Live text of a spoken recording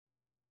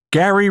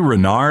Gary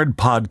Renard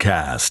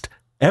Podcast,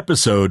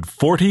 Episode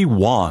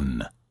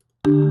 41.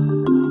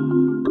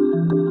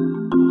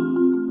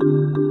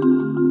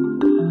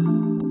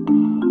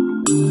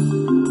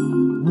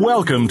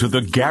 Welcome to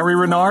the Gary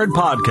Renard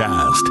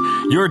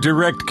Podcast, your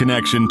direct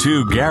connection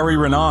to Gary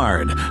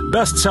Renard,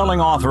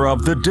 best-selling author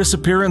of The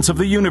Disappearance of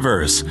the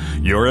Universe,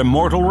 Your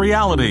Immortal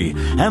Reality,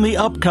 and the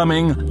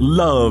upcoming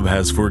Love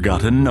Has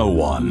Forgotten No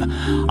One.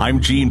 I'm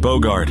Gene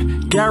Bogart,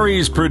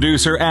 Gary's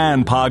producer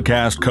and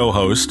podcast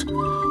co-host.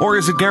 Or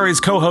is it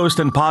Gary's co-host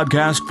and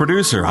podcast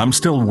producer? I'm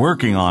still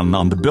working on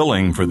the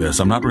billing for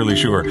this. I'm not really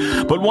sure.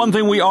 But one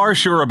thing we are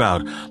sure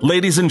about,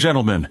 ladies and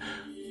gentlemen,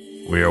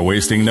 we are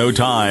wasting no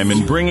time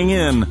in bringing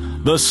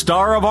in the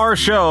star of our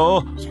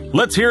show.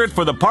 Let's hear it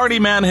for the party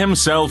man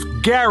himself,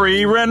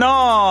 Gary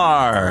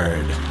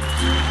Renard.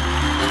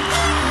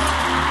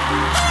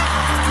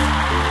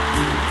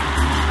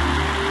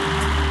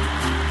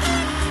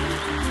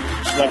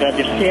 Like I'm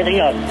just standing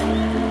up.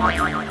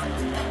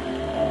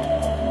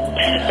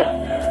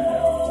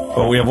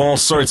 Well, we have all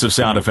sorts of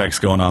sound effects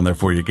going on there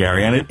for you,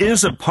 Gary. And it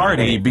is a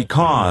party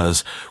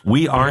because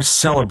we are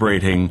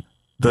celebrating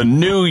the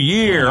new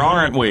year,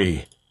 aren't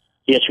we?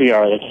 Yes, we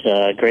are.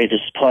 That's great. This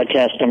is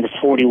podcast number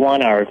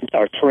 41, our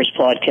first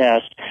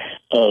podcast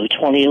of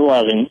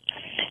 2011,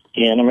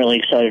 and I'm really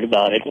excited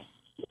about it.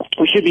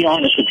 We should be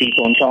honest with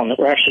people and tell them that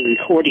we're actually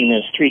recording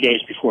this 3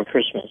 days before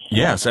Christmas.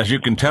 Yes, as you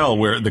can tell,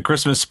 the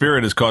Christmas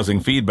spirit is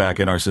causing feedback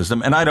in our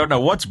system, and I don't know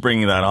what's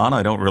bringing that on.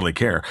 I don't really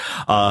care.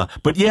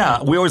 But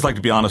yeah, we always like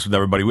to be honest with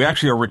everybody. We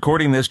actually are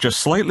recording this just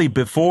slightly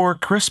before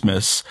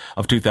Christmas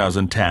of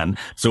 2010,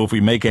 so if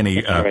we make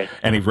any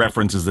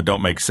references that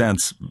don't make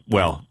sense,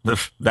 well,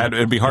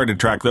 it'd be hard to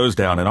track those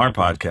down in our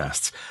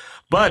podcasts.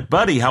 But,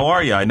 buddy, how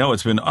are you? I know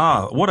it's been,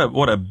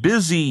 what a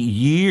busy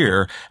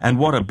year and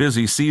what a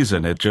busy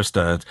season. It just,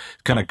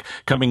 kind of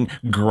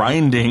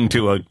grinding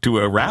to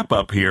a wrap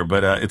up here.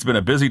 But, it's been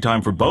a busy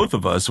time for both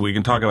of us. We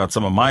can talk about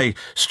some of my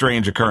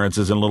strange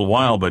occurrences in a little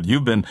while, but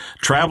you've been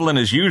traveling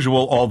as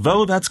usual,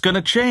 although that's going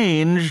to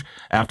change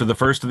after the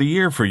first of the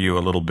year for you a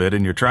little bit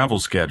in your travel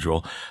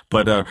schedule.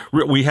 But,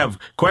 we have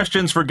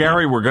questions for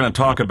Gary. We're going to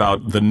talk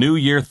about the New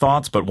Year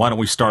thoughts, but why don't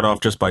we start off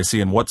just by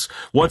seeing what's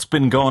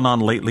been going on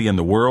lately in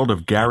the world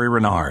of Gary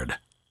Renard?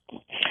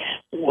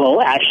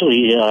 Well,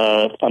 actually,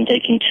 I'm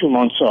taking 2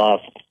 months off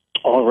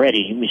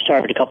already. We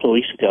started a couple of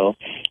weeks ago.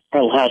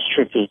 Our last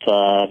trip of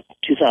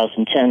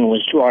 2010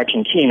 was to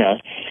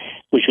Argentina,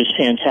 which was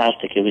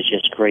fantastic. It was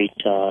just great,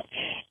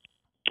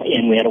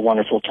 and we had a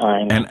wonderful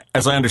time. And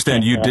as I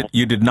understand, you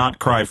did not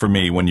cry for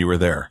me when you were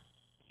there.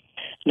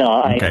 No,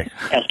 I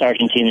asked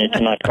Argentina to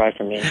not cry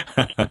for me.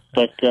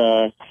 But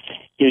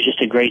it was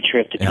just a great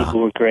trip. The people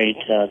were great.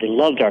 They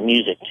loved our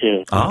music,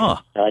 too.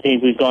 I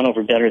think we've gone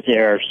over better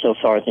there so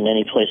far than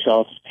any place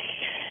else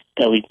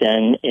that we've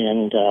been.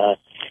 And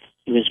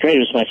it was great. It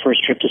was my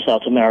first trip to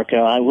South America.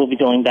 I will be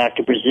going back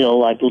to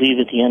Brazil, I believe,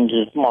 at the end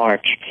of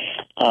March.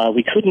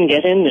 We couldn't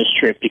get in this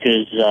trip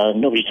because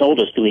nobody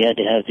told us that we had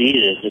to have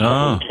visas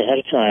ahead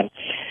of time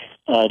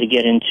to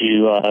get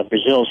into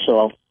Brazil.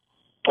 So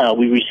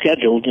we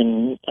rescheduled,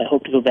 and I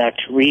hope to go back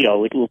to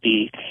Rio. It will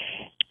be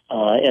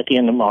at the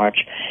end of March.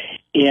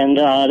 And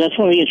that's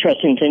one of the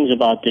interesting things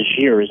about this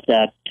year is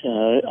that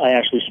I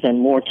actually spend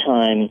more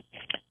time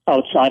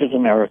outside of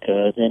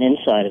America than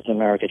inside of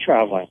America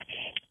traveling.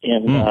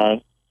 And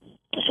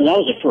so that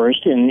was a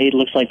first, and it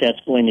looks like that's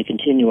going to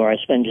continue, where I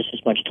spend just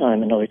as much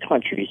time in other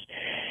countries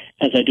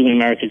as I do in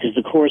America, because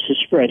the course is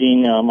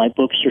spreading, my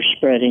books are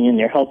spreading, and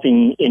they're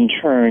helping in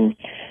turn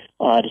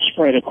to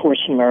spread A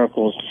Course in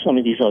Miracles to some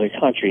of these other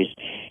countries.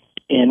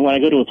 And when I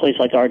go to a place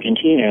like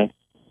Argentina,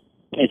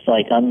 it's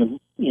like I'm the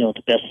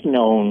best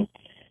known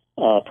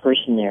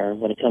person there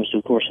when it comes to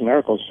A Course in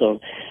Miracles. So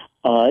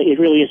it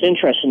really is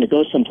interesting to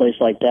go someplace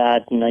like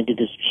that. And I did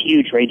this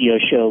huge radio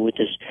show with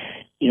this,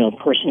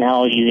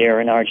 personality there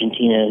in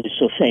Argentina who's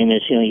so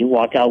famous. You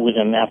walk out with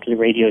him after the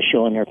radio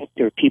show, and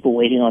there are people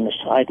waiting on the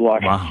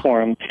sidewalk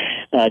for him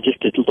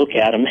just to look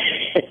at him.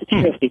 It's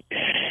really,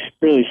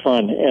 really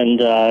fun. And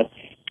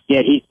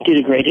he did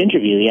a great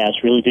interview. He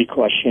asked really good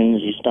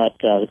questions. He's not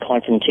the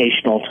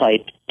confrontational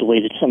type, the way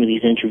that some of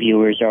these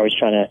interviewers are always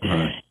trying to,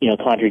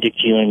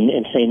 contradict you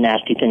and say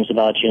nasty things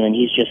about you. And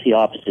he's just the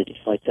opposite.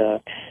 He's like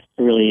a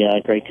really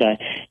great guy.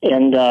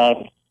 And,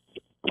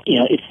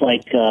 it's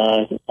like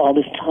all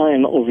this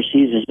time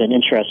overseas has been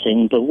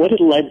interesting. But what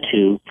it led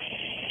to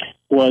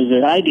was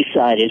that I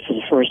decided for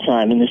the first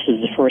time, and this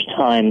is the first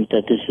time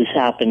that this has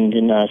happened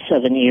in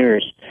 7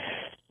 years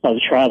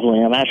of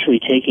traveling, I'm actually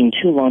taking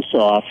 2 months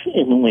off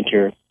in the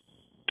winter,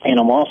 and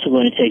I'm also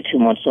going to take 2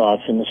 months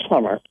off in the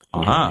summer.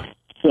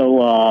 So,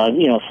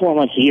 4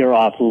 months a year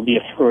off will be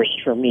a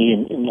first for me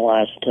in the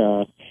last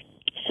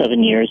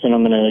 7 years, and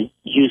I'm going to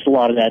use a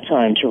lot of that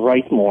time to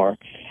write more,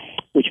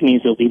 which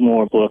means there'll be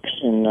more books,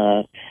 and,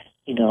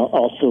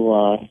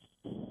 also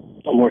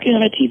I'm working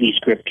on a TV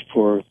script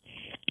for,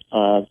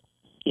 the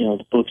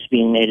books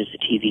being made as a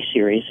TV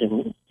series,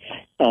 and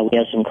We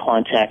have some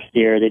contacts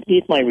there that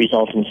it might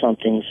result in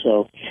something.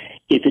 So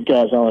if it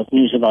does, I'll have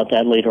news about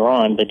that later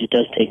on. But it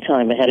does take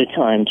time ahead of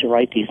time to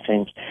write these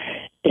things.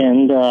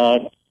 And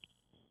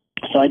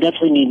so I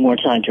definitely need more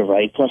time to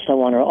write. Plus, I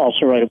want to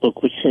also write a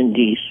book with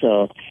Cindy.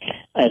 So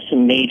I have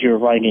some major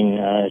writing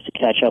to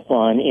catch up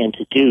on and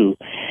to do.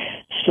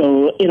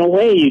 So in a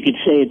way, you could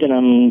say that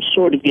I'm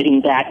sort of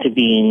getting back to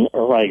being a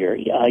writer.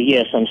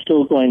 Yes, I'm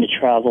still going to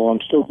travel.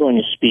 I'm still going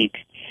to speak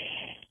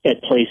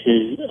at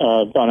places,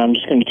 but I'm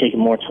just going to be taking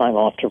more time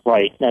off to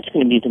write. That's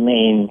going to be the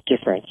main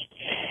difference.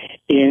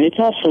 And it's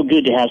also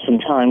good to have some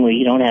time where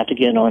you don't have to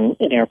get on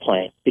an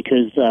airplane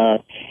because,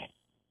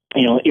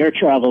 air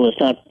travel has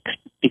not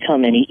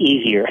become any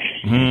easier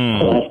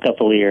the last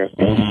couple of years.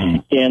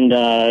 And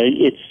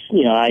it's,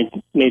 I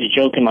made a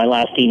joke in my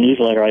last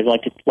e-newsletter. I'd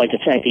like to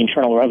thank the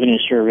Internal Revenue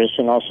Service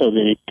and also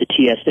the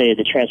TSA,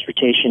 the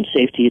Transportation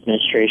Safety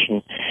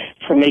Administration,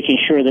 for making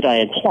sure that I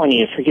had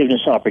plenty of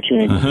forgiveness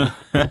opportunities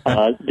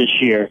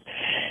this year.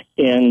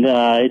 And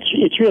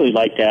it's really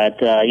like that.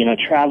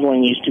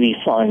 Traveling used to be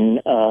fun.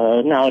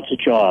 Now it's a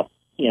job.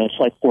 It's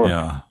like work.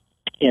 Yeah.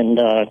 And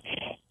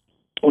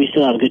we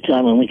still have a good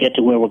time when we get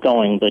to where we're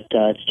going, but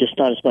it's just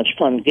not as much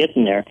fun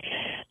getting there.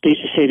 They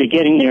used to say that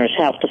getting there is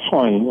half the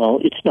fun. Well,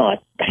 it's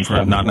not.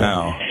 Not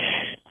now.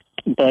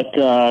 But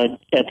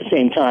at the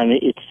same time,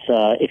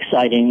 it's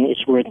exciting.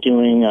 It's worth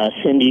doing.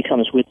 Cindy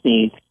comes with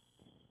me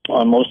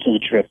on most of the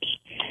trips,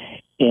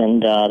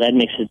 and that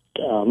makes it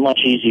much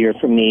easier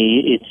for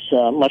me.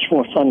 It's much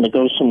more fun to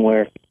go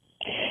somewhere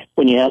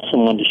when you have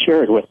someone to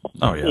share it with.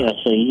 Oh, yeah.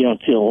 So you don't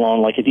feel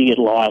alone. Like if you get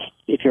lost,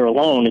 if you're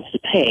alone, it's a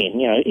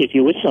pain. If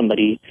you're with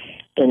somebody,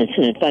 then it's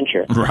an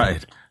adventure.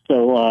 Right.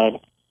 So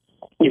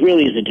it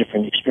really is a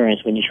different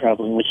experience when you're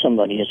traveling with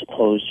somebody as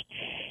opposed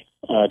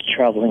to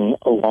traveling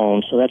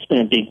alone. So that's been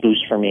a big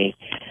boost for me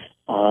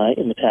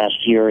in the past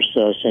year or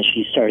so since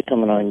she started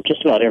coming on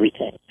just about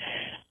everything.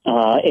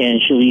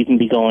 And she'll even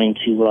be going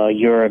to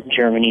Europe,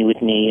 Germany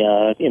with me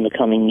in the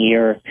coming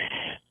year.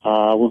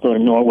 We'll go to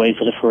Norway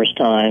for the first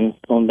time,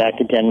 going back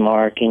to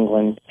Denmark,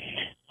 England,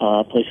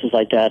 places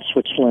like that,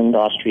 Switzerland,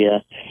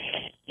 Austria.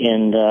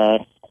 And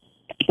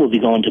we'll be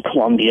going to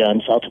Colombia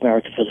and South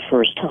America for the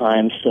first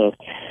time. So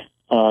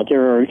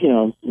there are,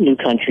 new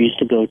countries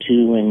to go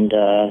to and,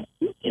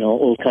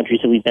 old countries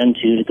that we've been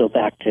to go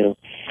back to.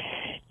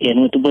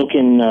 And with the book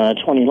in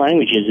 20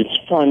 languages, it's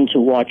fun to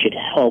watch it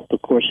help A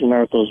Course in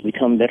Miracles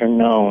become better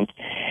known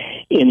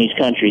in these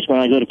countries. When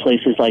I go to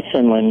places like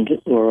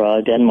Finland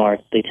or Denmark,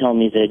 they tell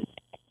me that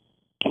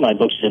my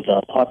books have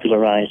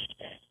popularized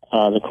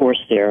the Course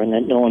there and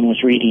that no one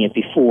was reading it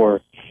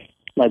before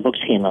my books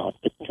came out.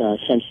 But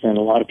since then,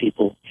 a lot of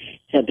people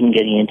have been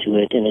getting into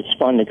it, and it's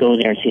fun to go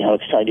there and see how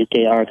excited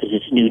they are because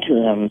it's new to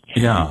them.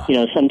 Yeah.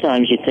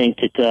 Sometimes you think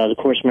that the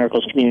Course in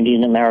Miracles community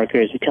in America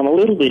has become a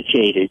little bit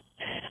jaded.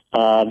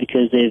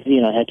 Because they've,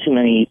 had too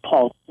many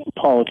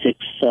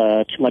politics,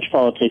 too much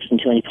politics and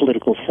too many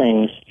political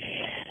things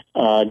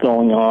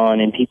going on,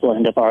 and people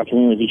end up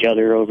arguing with each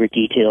other over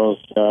details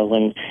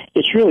when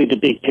it's really the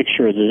big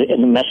picture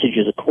and the message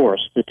of the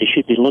Course that they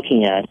should be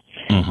looking at,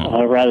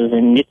 rather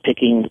than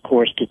nitpicking the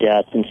Course to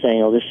death and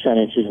saying, oh, this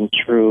sentence isn't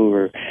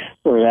true,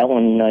 or that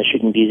one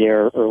shouldn't be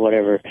there, or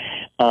whatever.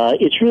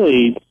 It's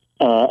really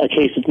a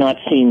case of not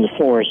seeing the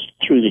forest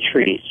through the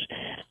trees.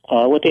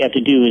 What they have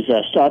to do is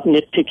stop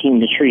nitpicking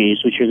the trees,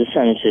 which are the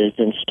sentences,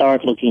 and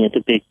start looking at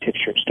the big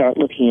picture, start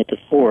looking at the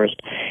forest.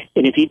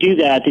 And if you do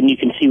that, then you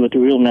can see what the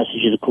real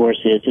message of the Course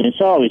is, and it's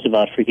always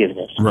about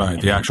forgiveness.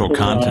 Right, the actual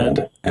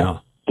content. Yeah.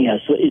 Yeah,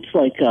 so it's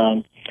like,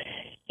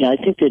 I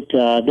think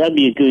that that'd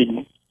be a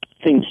good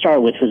thing to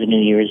start with for the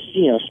New Year's.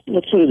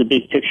 Let's look at the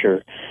big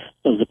picture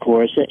of the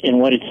Course and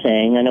what it's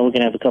saying. I know we're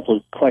going to have a couple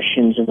of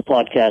questions in the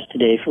podcast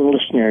today from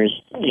listeners,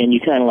 and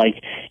you kind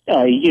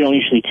of you don't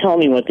usually tell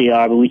me what they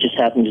are, but we just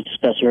happened to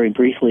discuss very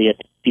briefly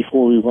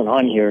before we went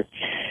on here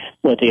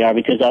what they are,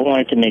 because I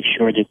wanted to make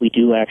sure that we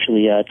do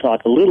actually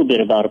talk a little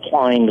bit about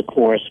applying the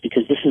Course,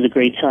 because this is a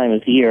great time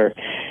of year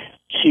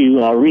to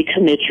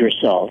recommit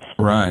yourself,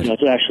 right?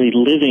 To actually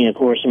living A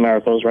Course in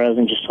Miracles rather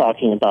than just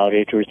talking about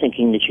it or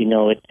thinking that you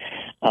know it,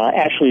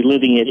 actually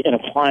living it and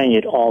applying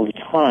it all the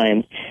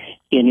time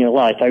in your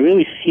life. I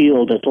really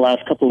feel that the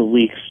last couple of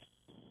weeks,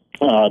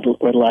 or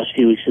the last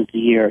few weeks of the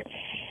year,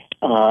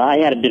 I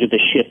had a bit of a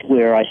shift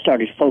where I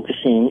started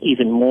focusing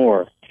even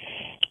more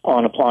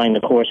on applying the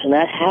Course, and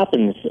that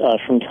happens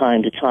from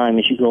time to time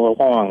as you go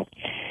along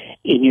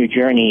in your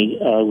journey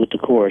with the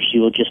Course.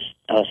 You will just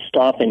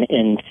stop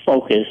and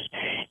focus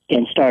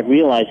and start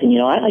realizing,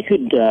 I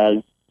could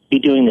be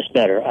doing this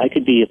better. I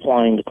could be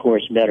applying the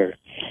Course better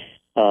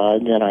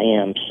than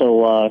I am.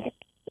 So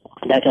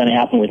that kind of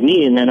happened with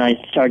me, and then I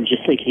started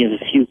just thinking of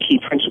a few key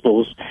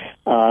principles.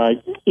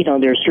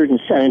 There are certain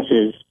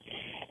sentences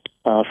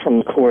from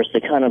the Course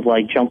that kind of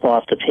jump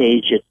off the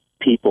page at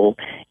people,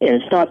 and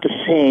it's not the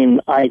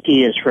same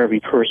ideas for every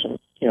person.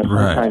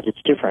 Sometimes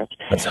it's different.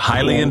 It's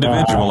highly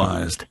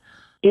individualized.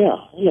 Yeah,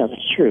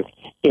 that's true.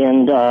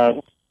 And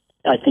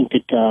I think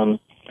that,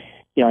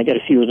 I got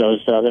a few of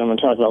those that I'm going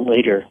to talk about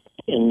later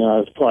in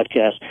the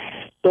podcast.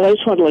 But I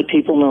just want to let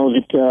people know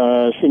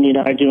that Cindy and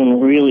I are doing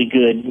really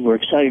good. We're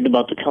excited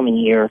about the coming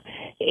year,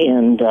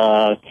 and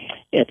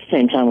at the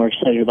same time, we're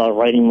excited about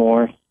writing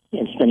more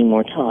and spending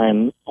more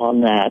time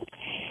on that.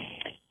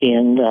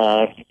 And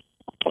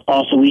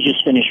also, we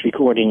just finished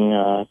recording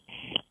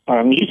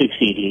our music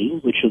CD,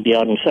 which will be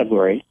out in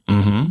February.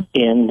 Mm-hmm.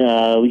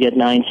 And we get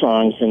 9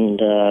 songs, and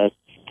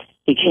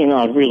it came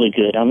out really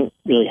good. I'm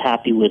really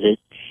happy with it.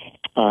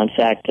 In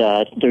fact,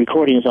 the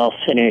recording is all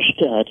finished.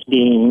 It's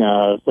being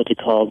what they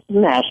call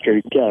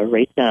mastered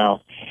right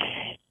now.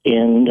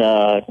 And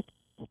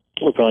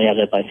we'll probably have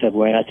that by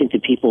February. I think the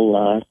people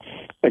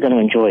are going to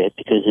enjoy it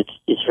because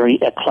it's very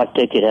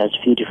eclectic. It has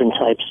a few different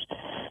types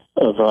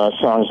of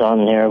songs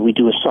on there. We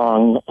do a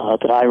song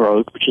that I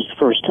wrote, which is the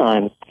first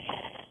time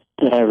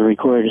that I ever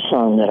recorded a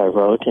song that I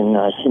wrote, and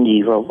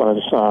Cindy wrote one of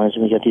the songs,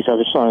 and we got these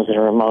other songs that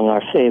are among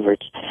our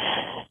favorites.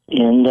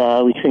 And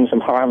we sing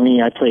some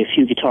harmony. I play a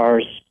few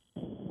guitars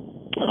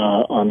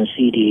on the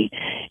CD,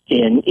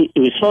 and it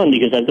was fun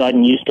because I've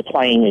gotten used to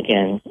playing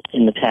again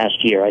in the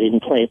past year. I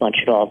didn't play much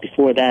at all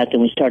before that.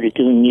 Then we started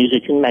doing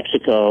music in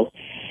Mexico.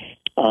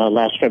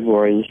 Last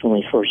February was when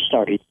we first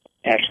started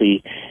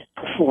actually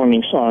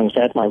performing songs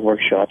at my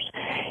workshops.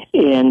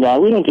 And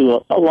we don't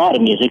do a lot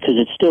of music because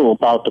it's still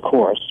about the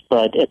chorus,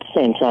 but at the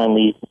same time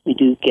we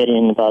do get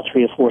in about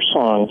 3 or 4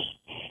 songs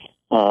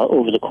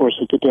over the course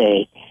of the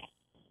day.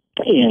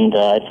 And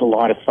it's a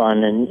lot of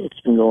fun, and it's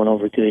been going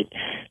over good.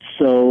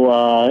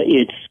 So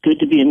it's good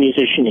to be a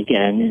musician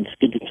again. It's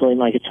good to play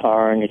my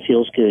guitar, and it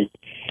feels good.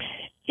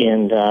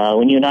 And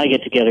when you and I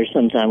get together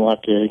sometime, we'll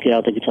have to get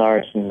out the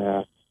guitars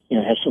and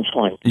have some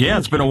fun. Yeah,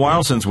 it's been a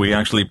while since we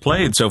actually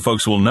played, so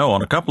folks will know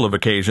on a couple of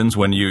occasions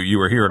when you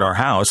were here at our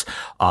house.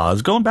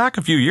 It's going back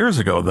a few years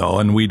ago, though,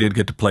 and we did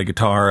get to play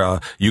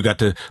guitar. You got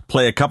to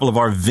play a couple of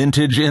our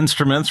vintage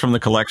instruments from the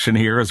collection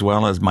here, as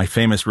well as my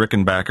famous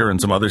Rickenbacker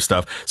and some other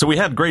stuff. So we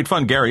had great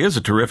fun. Gary is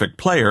a terrific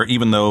player,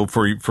 even though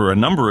for a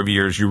number of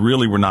years you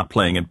really were not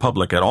playing in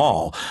public at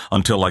all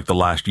until like the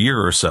last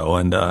year or so,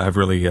 and have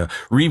really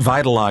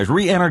revitalized,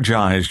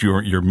 re-energized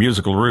your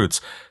musical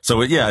roots.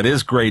 So yeah, it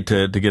is great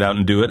to get out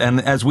and do it. And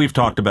as we've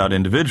talked about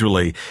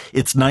individually,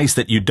 it's nice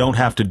that you don't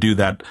have to do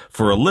that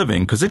for a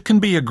living, because it can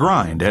be a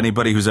grind.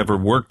 Anybody who's ever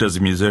worked as a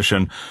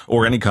musician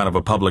or any kind of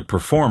a public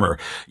performer,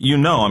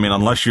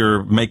 unless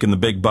you're making the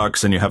big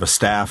bucks and you have a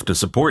staff to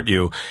support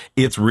you,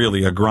 it's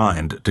really a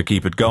grind to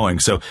keep it going.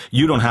 So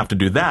you don't have to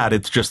do that.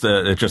 It's just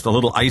a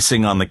little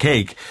icing on the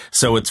cake.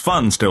 So it's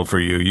fun still for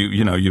you.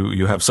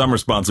 You have some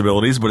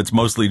responsibilities, but it's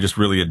mostly just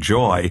really a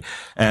joy.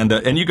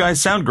 And you guys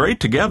sound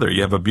great together.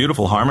 You have a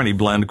beautiful harmony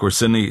blend. Of course,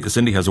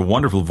 Cindy has a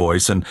wonderful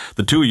voice, and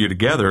the two of you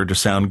together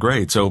just sound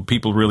great. So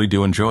people really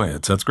do enjoy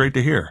it. So that's great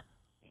to hear.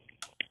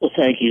 Well,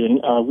 thank you.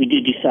 And we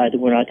did decide that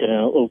we're not going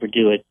to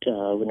overdo it.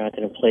 We're not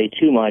going to play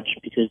too much,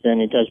 because then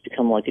it does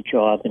become like a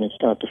job, and it's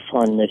not the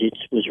fun that it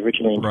was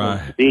originally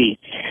intended to be.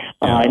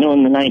 Yeah. I know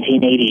in the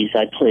 1980s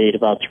I played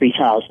about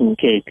 3,000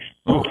 gigs,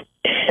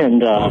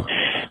 and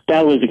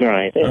that was a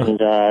grind.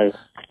 And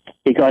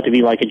it got to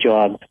be like a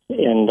job,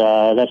 and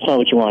that's not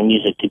what you want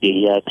music to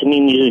be. To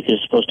me, music is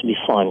supposed to be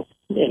fun,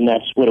 and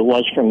that's what it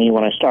was for me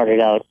when I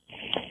started out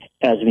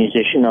as a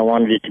musician. I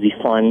wanted it to be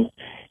fun,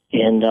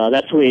 and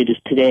that's the way it is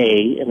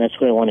today, and that's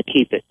the way I want to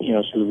keep it,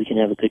 so that we can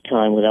have a good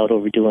time without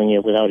overdoing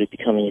it, without it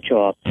becoming a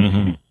job.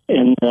 Mm-hmm.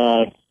 And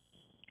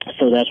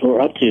so that's what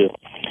we're up to.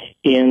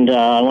 And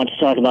I want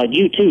to talk about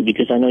you, too,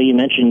 because I know you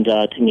mentioned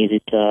to me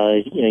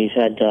that, you've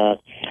had,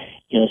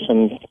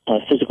 some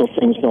physical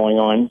things going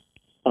on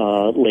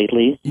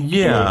lately.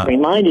 Yeah. It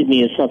reminded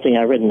me of something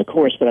I read in the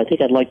course, but I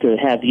think I'd like to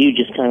have you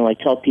just kind of like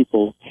tell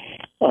people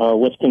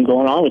what's been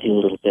going on with you a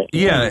little bit.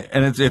 Yeah,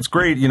 and it's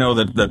great,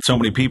 that so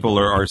many people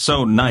are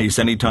so nice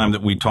anytime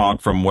that we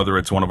talk, from whether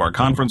it's one of our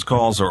conference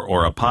calls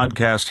or a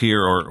podcast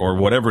here or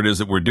whatever it is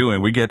that we're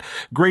doing. We get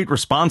great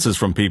responses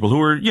from people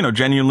who are,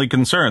 genuinely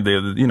concerned. They,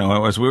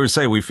 as we always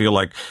say, we feel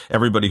like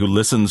everybody who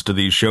listens to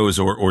these shows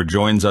or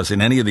joins us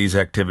in any of these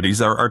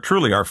activities are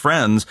truly our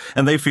friends,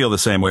 and they feel the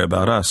same way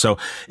about us. So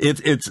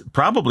it's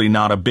probably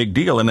not a big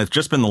deal, and it's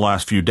just been the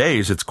last few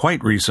days. It's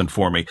quite recent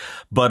for me.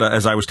 But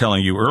as I was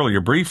telling you earlier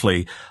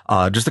briefly,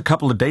 just a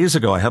couple of days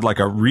ago, I had like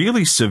a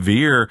really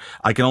severe,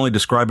 I can only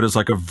describe it as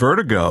like a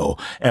vertigo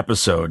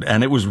episode.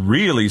 And it was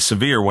really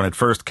severe when it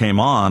first came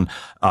on,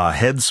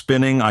 head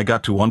spinning. I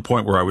got to one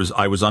point where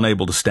I was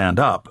unable to stand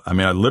up. I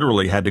mean, I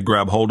literally had to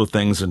grab hold of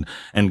things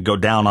and go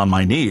down on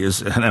my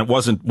knees. And it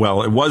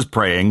was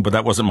praying, but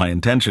that wasn't my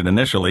intention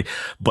initially,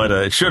 but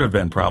it should have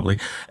been probably.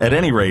 At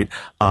any rate,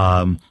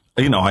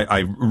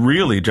 I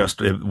really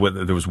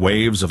there was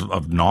waves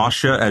of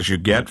nausea as you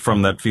get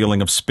from that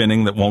feeling of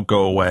spinning that won't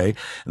go away.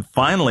 And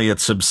finally, it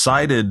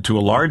subsided to a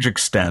large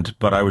extent,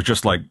 but I was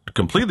just like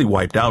completely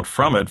wiped out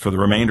from it for the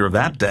remainder of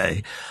that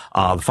day.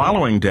 The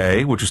following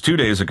day, which was 2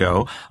 days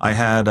ago, I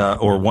had,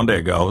 or 1 day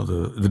ago,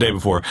 the day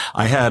before,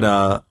 I had,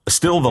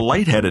 still the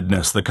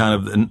lightheadedness, the kind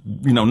of,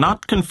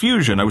 not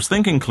confusion. I was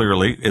thinking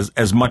clearly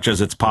as much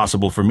as it's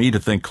possible for me to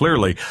think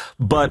clearly,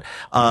 but,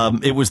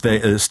 it was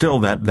still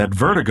that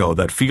vertigo,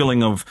 that feeling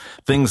feeling of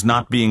things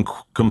not being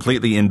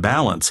completely in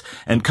balance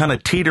and kind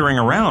of teetering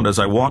around as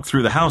I walk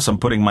through the house. I'm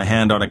putting my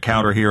hand on a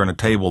counter here and a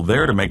table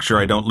there to make sure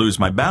I don't lose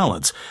my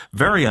balance.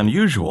 Very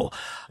unusual.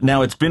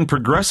 Now, it's been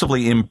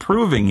progressively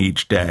improving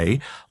each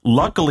day.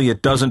 Luckily,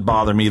 it doesn't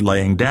bother me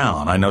laying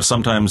down. I know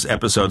sometimes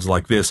episodes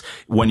like this,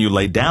 when you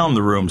lay down,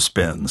 the room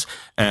spins.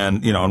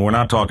 And, and we're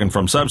not talking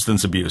from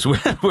substance abuse.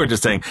 We're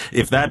just saying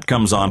if that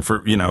comes on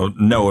for,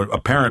 no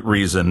apparent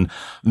reason,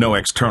 no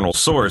external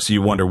source,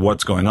 you wonder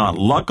what's going on.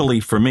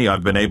 Luckily for me,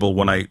 I've been able,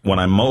 when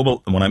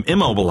I'm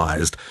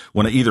immobilized,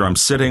 when either I'm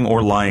sitting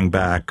or lying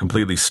back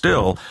completely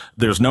still,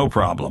 there's no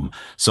problem.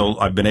 So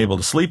I've been able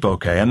to sleep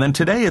okay. And then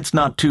today, it's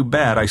not too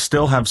bad. I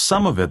still have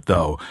some of it,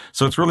 though.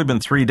 So it's really been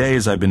 3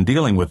 days I've been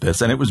dealing with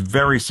this, and it was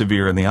very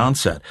severe in the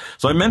onset.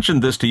 So I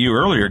mentioned this to you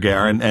earlier,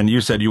 Garen, and you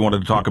said you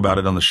wanted to talk about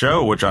it on the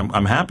show, which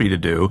I'm happy to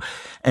do.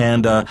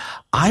 And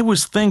I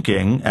was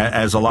thinking,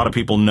 as a lot of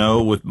people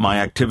know with my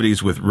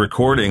activities with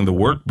recording the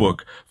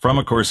workbook from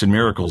A Course in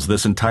Miracles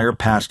this entire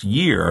past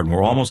year, and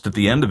we're almost at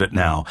the end of it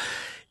now,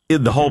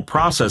 the whole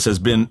process has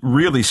been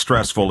really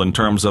stressful in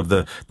terms of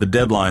the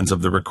deadlines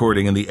of the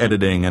recording and the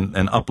editing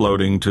and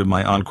uploading to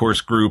my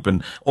on-course group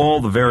and all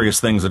the various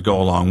things that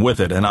go along with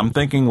it. And I'm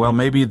thinking, well,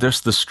 maybe the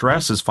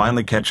stress is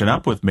finally catching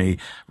up with me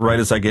right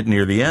as I get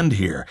near the end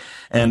here.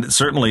 And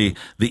certainly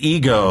the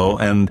ego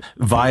and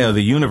via the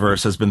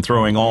universe has been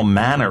throwing all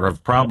manner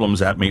of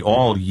problems at me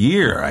all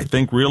year, I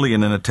think really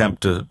in an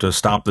attempt to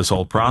stop this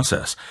whole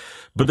process.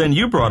 But then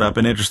you brought up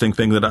an interesting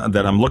thing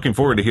that I'm looking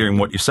forward to hearing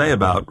what you say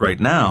about right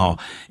now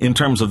in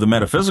terms of the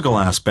metaphysical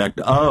aspect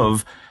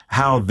of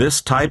how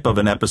this type of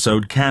an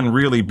episode can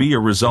really be a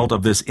result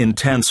of this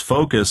intense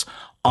focus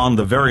on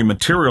the very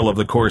material of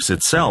the Course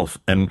itself.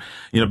 And,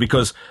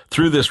 because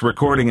through this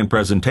recording and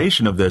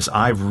presentation of this,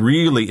 I've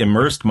really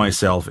immersed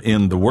myself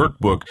in the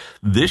workbook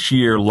this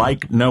year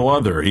like no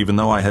other, even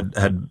though I had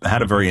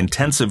a very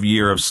intensive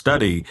year of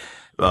study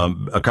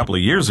a couple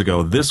of years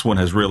ago. This one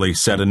has really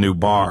set a new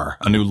bar,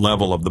 a new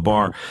level of the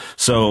bar.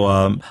 So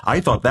I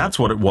thought that's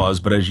what it was.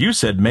 But as you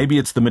said, maybe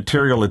it's the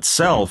material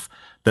itself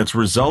that's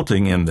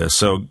resulting in this.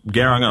 So,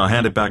 Gary, I'm going to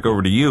hand it back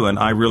over to you. And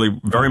I really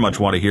very much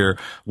want to hear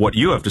what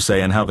you have to say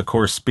and how the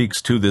Course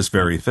speaks to this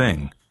very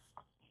thing.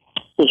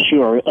 Well,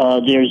 sure.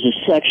 There's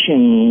a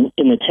section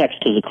in the text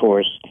of the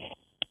Course.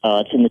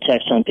 It's in the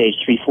text on page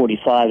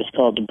 345. It's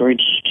called The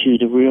Bridge to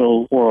the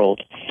Real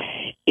World.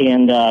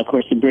 And, of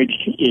course, the bridge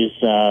is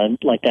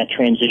like that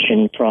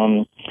transition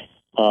from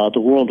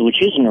the world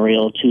which isn't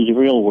real to the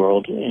real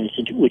world,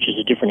 which is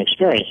a different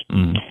experience.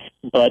 Mm.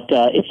 But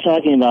it's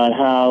talking about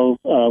how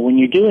when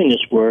you're doing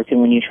this work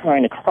and when you're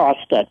trying to cross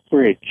that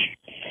bridge,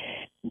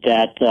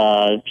 that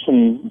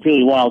some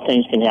really wild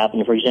things can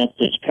happen. For example,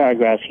 this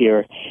paragraph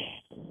here,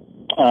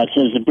 it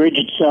says, the bridge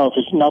itself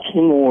is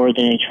nothing more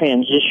than a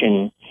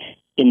transition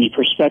in the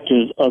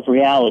perspective of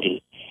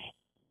reality.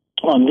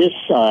 On this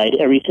side,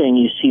 everything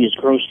you see is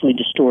grossly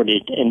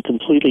distorted and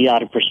completely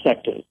out of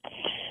perspective.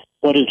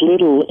 What is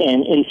little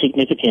and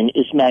insignificant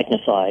is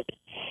magnified,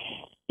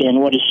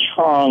 and what is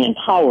strong and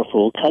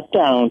powerful cut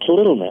down to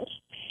littleness.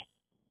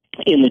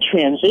 In the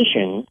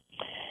transition,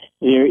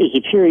 there is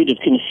a period of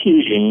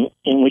confusion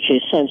in which a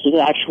sense of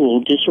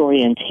actual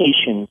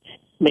disorientation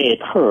may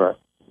occur.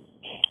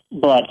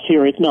 But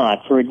fear it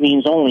not, for it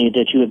means only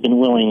that you have been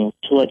willing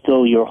to let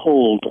go your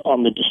hold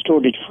on the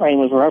distorted frame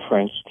of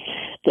reference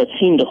that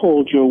seemed to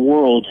hold your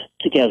world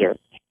together.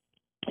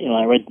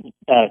 I read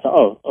that, I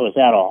thought, is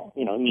that all?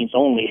 It means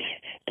only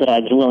that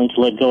I've been willing to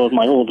let go of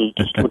my old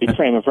distorted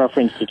frame of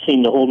reference that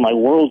seemed to hold my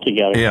world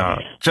together. Yeah,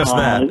 just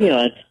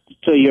that.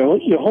 So your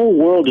whole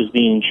world is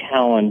being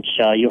challenged,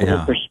 your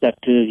whole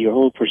perspective, your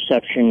whole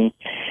perception.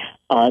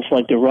 It's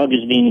like the rug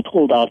is being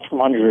pulled out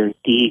from under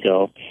the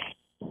ego.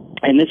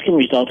 And this can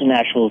result in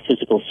actual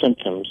physical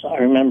symptoms. I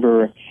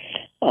remember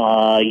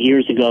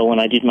years ago when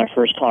I did my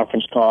first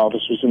conference call,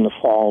 this was in the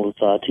fall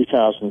of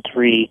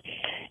 2003,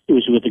 it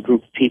was with a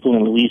group of people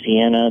in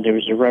Louisiana. There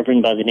was a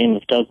reverend by the name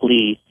of Doug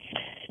Lee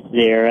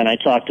there, and I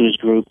talked to his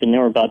group, and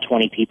there were about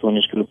 20 people in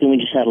his group, and we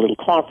just had a little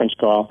conference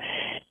call.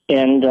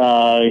 And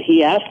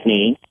he asked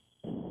me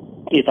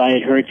if I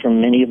had heard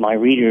from many of my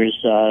readers,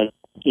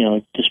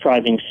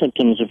 describing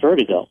symptoms of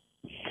vertigo.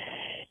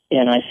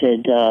 And I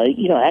said,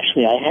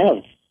 actually, I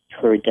have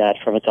heard that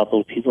from a couple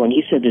of people. And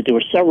he said that there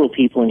were several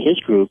people in his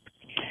group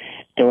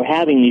that were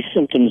having these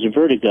symptoms of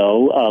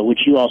vertigo, which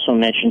you also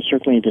mentioned,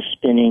 certainly the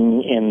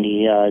spinning and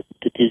the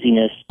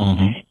dizziness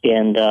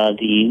and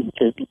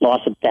the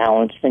loss of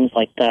balance, things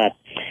like that.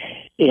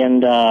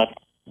 And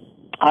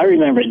I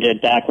remember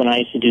that back when I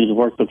used to do the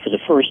workbook for the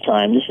first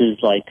time, this is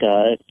like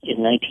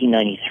in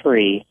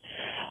 1993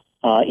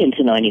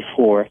 into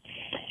 94,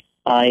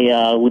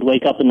 I would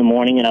wake up in the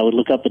morning and I would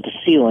look up at the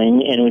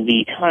ceiling and it would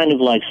be kind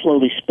of like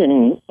slowly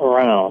spinning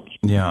around.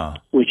 Yeah.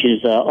 Which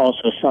is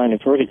also a sign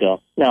of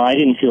vertigo. Now, I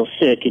didn't feel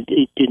sick.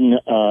 It didn't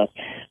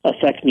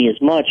affect me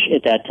as much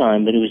at that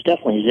time, but it was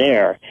definitely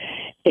there.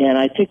 And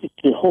I think that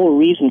the whole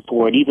reason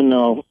for it, even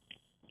though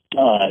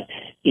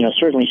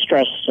certainly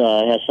stress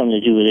has something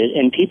to do with it.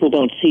 And people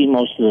don't see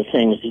most of the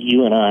things that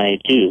you and I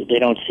do. They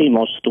don't see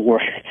most of the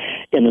work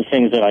and the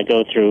things that I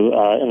go through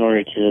in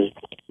order to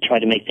try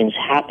to make things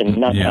happen.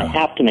 Not that I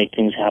have to make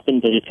things happen,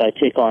 but if I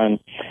take on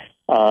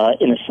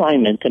an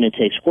assignment, then it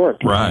takes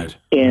work. Right.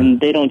 And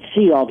they don't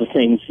see all the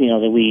things,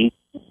 that we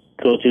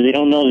go through. They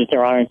don't know that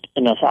there aren't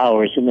enough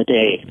hours in the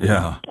day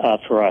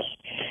for us.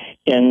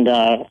 And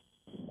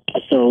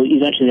so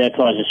eventually that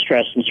causes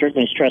stress, and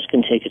certainly stress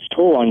can take its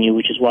toll on you,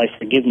 which is why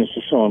forgiveness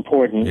is so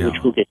important,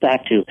 which we'll get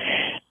back to.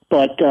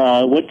 But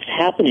what's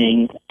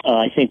happening,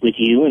 I think, with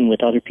you and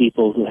with other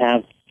people who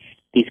have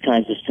these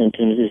kinds of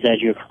symptoms is that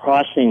you're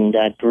crossing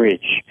that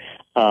bridge,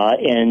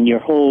 and your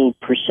whole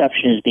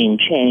perception is being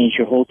changed,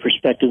 your whole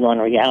perspective on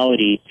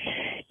reality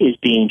is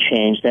being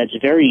changed. That's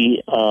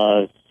very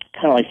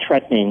kind of like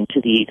threatening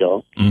to the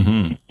ego.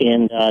 Mm-hmm.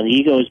 And the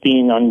ego is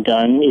being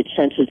undone. It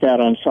senses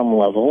that on some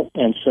level.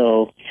 And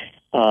so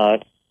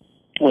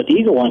what the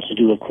ego wants to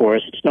do, of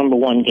course, its number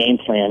one game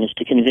plan is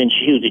to convince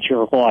you that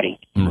you're a body.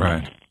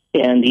 Right.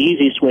 And the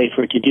easiest way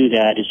for it to do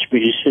that is to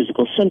produce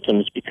physical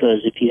symptoms,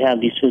 because if you have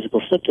these physical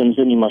symptoms,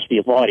 then you must be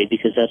a body,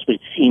 because that's what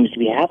it seems to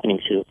be happening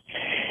to.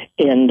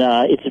 And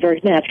it's a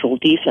very natural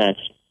defense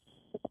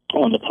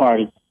on the part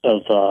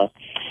of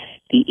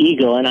the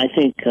ego. And I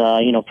think,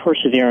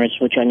 perseverance,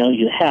 which I know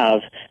you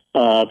have,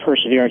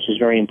 perseverance is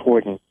very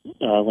important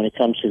when it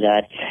comes to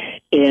that.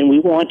 And we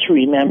want to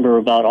remember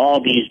about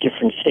all these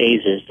different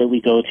phases that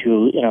we go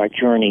through in our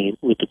journey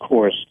with the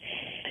Course,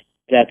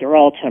 that they're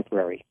all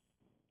temporary.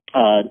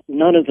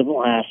 None of them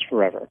last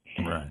forever.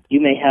 Right. You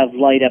may have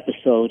light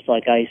episodes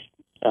like I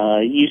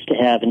used to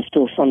have and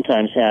still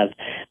sometimes have,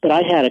 but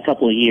I had a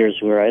couple of years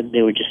where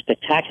they were just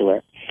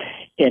spectacular,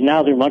 and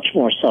now they're much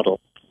more subtle.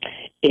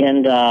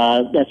 And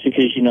that's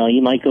because,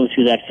 you might go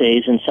through that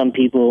phase, and some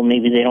people,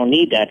 maybe they don't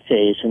need that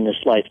phase in this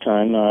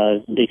lifetime.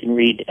 They can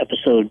read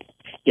episode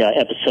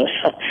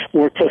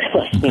workbook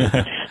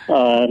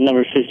lesson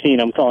number 15.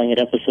 I'm calling it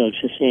episode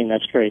 15.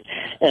 That's great.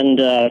 And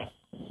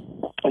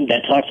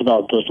that talks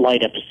about those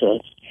light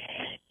episodes.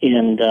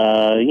 And,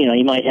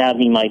 you might have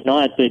them, you might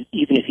not, but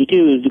even if you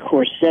do, the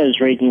Course says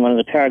right in one of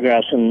the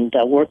paragraphs in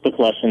that workbook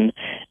lesson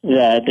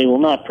that they will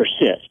not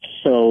persist.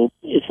 So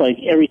it's like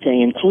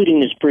everything, including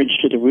this bridge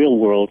to the real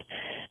world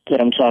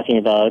that I'm talking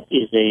about,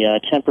 is a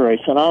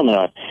temporary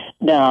phenomenon.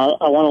 Now,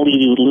 I want to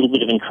leave you with a little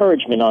bit of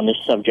encouragement on this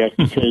subject,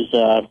 because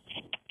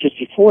just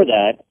before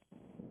that,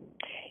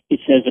 it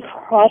says,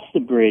 across the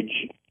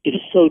bridge, it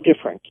is so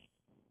different.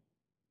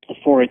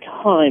 For a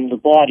time, the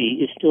body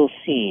is still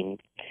seen,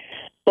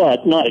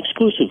 but not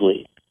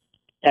exclusively,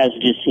 as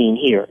it is seen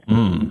here.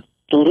 Mm.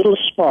 The little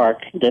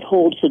spark that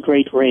holds the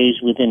great rays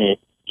within it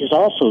is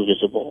also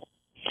visible,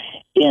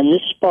 and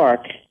this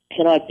spark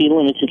cannot be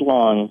limited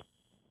long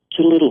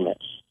to littleness.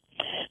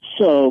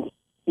 So,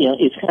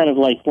 it's kind of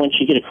like once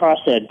you get across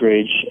that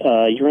bridge,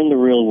 you're in the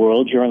real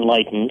world, you're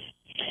enlightened,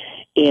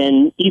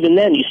 and even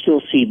then you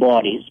still see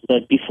bodies.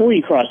 But before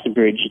you cross the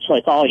bridge, it's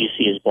like all you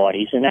see is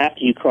bodies, and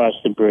after you cross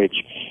the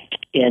bridge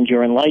and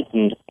you're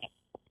enlightened,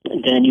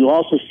 then you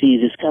also see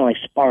this kind of like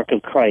spark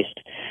of Christ,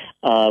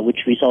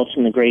 which results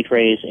in the great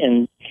rays.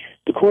 And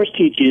the Course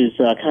teaches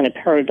kind of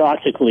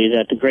paradoxically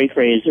that the great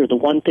rays are the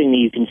one thing that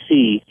you can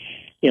see,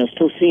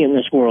 still see in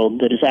this world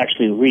that is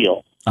actually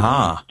real.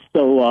 Ah.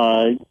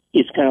 So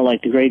it's kind of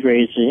like the great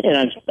rays, and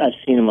I've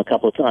seen them a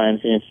couple of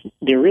times, and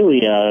they're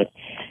really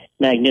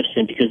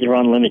magnificent because they're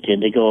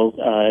unlimited. They go,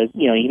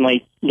 you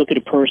might look at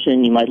a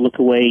person, you might look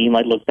away, you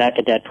might look back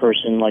at that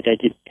person, like I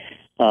did,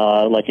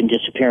 like in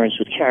Disappearance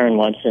with Karen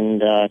once,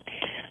 and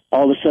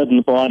all of a sudden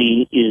the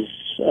body is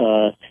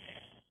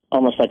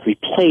almost like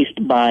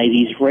replaced by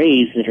these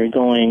rays that are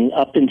going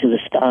up into the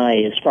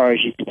sky as far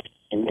as you can,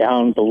 and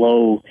down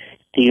below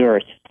the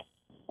earth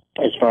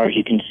as far as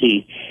you can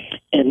see.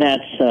 And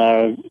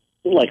that's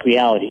like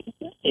reality.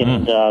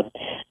 And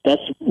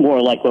that's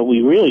more like what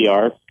we really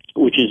are,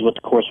 which is what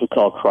the Course would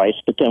call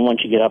Christ. But then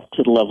once you get up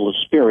to the level of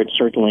spirit,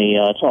 certainly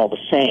it's all the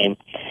same.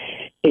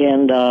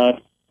 And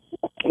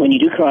when you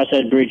do cross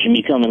that bridge and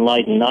become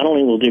enlightened, not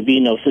only will there be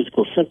no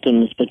physical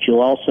symptoms, but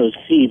you'll also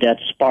see that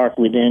spark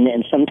within,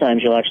 and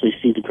sometimes you'll actually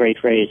see the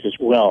great rays as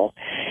well.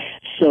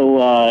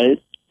 So,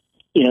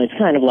 it's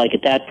kind of like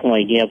at that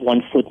point you have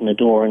one foot in the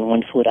door and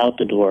one foot out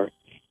the door.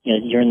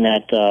 You're in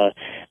that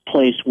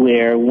place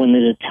where when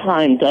the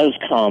time does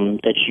come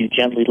that you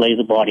gently lay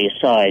the body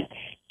aside,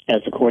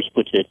 as the Course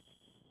puts it,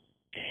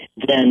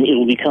 then it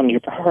will become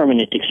your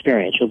permanent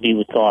experience. You'll be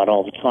with God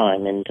all the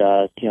time, and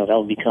that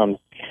will become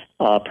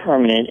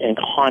permanent and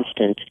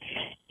constant,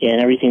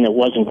 and everything that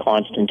wasn't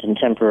constant and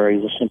temporary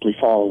will simply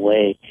fall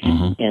away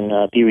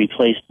and be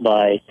replaced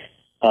by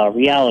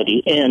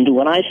reality. And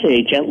when I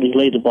say gently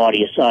lay the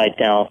body aside,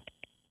 now,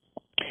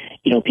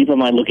 people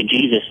might look at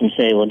Jesus and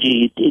say, well,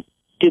 gee, it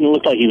didn't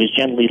look like he was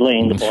gently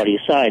laying the body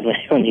aside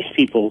when these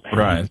people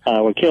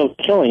were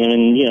killing him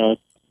and,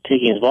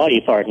 taking his body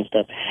apart and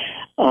stuff.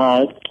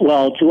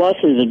 Well, to us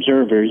as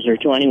observers, or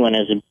to anyone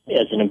as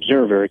an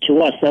observer,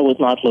 to us that would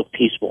not look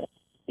peaceful.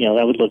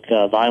 That would look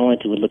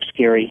violent. It would look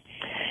scary.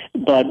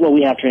 But what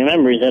we have to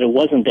remember is that it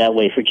wasn't that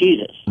way for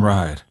Jesus.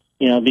 Right.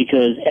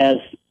 Because as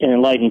an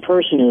enlightened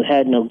person who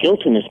had no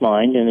guilt in his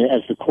mind, and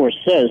as the Course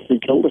says, the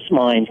guiltless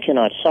mind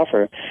cannot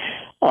suffer,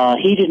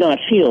 he did not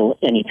feel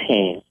any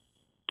pain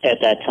at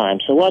that time.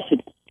 So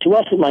to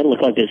us, it might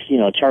look like this,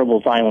 terrible,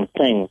 violent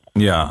thing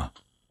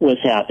was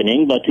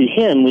happening, but to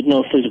him, with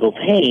no physical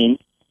pain,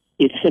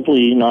 it's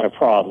simply not a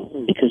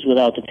problem, because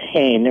without the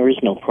pain, there is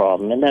no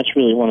problem. And that's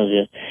really one of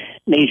the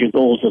major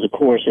goals of the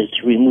Course, is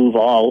to remove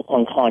all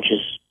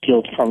unconscious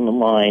guilt from the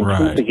mind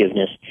through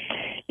forgiveness.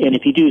 And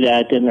if you do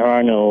that, then there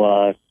are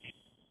no,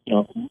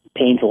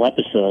 painful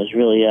episodes.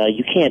 Really,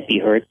 you can't be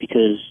hurt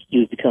because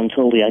you've become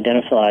totally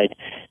identified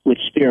with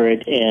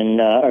spirit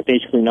and are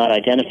basically not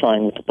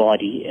identifying with the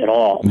body at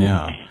all.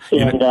 Yeah.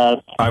 And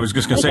I was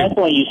just going to say, at that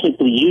point, you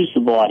simply use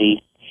the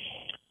body,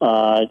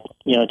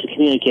 to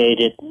communicate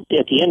it.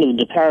 At the end of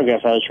the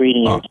paragraph I was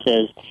reading, it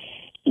says,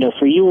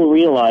 for you will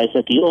realize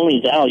that the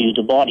only value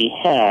the body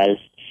has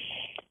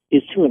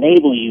is to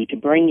enable you to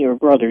bring your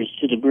brothers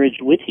to the bridge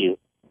with you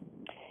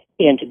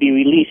and to be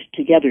released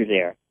together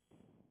there.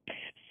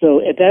 So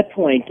at that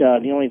point,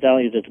 the only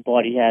value that the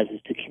body has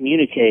is to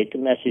communicate the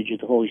message of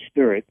the Holy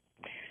Spirit,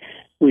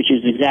 which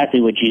is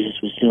exactly what Jesus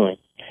was doing.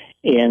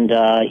 And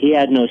he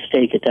had no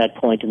stake at that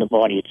point in the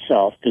body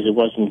itself, because it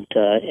wasn't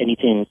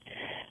anything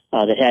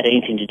that had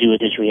anything to do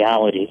with his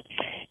reality.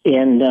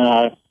 And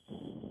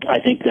I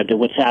think that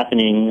what's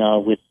happening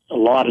with a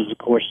lot of the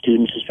Course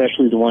students,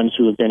 especially the ones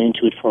who have been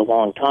into it for a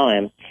long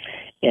time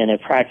and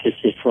have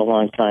practiced it for a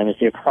long time, is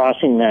they're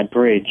crossing that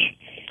bridge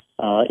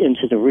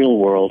into the real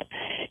world.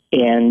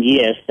 And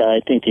yes,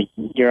 I think that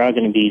there are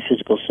going to be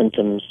physical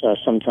symptoms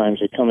sometimes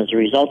that come as a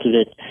result of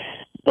it,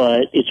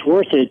 but it's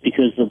worth it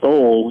because the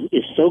goal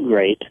is so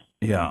great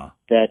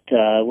that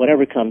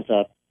whatever comes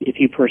up, if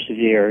you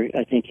persevere,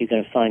 I think you're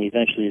going to find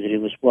eventually that it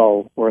was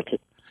well worth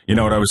it. You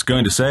know what I was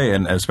going to say,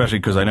 and especially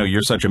because I know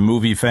you're such a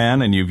movie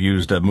fan and you've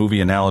used movie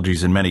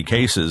analogies in many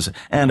cases,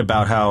 and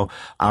about how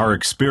our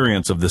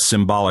experience of the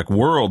symbolic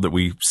world that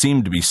we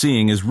seem to be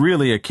seeing is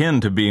really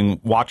akin to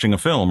watching a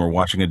film or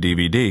watching a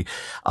DVD.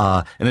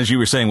 And as you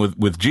were saying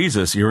with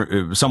Jesus,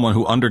 you're someone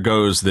who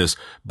undergoes this,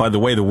 by the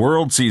way the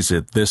world sees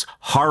it, this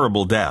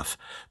horrible death,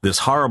 this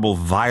horrible,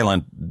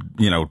 violent,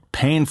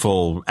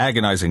 painful,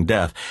 agonizing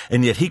death,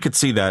 and yet he could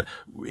see that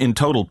in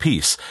total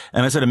peace.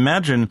 And I said,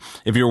 imagine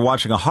if you're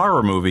watching a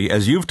horror movie,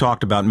 as you've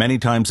talked about many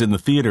times in the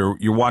theater,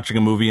 you're watching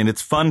a movie and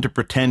it's fun to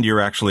pretend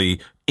you're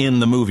actually in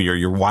the movie, or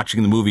you're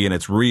watching the movie and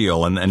it's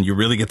real, and you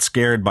really get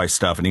scared by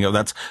stuff, and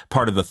that's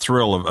part of the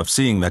thrill of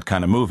seeing that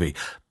kind of movie.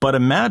 But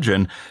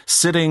imagine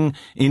sitting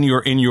in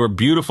your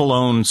beautiful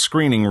own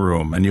screening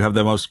room, and you have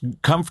the most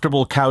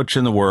comfortable couch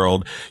in the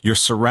world, you're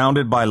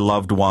surrounded by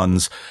loved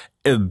ones,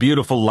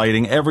 beautiful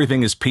lighting,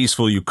 everything is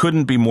peaceful, you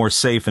couldn't be more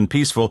safe and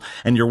peaceful,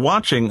 and you're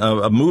watching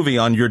a movie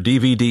on your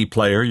DVD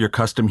player, your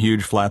custom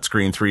huge flat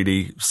screen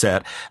 3D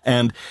set,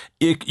 and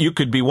you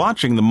could be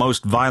watching the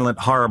most violent,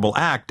 horrible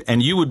act,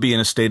 and you would be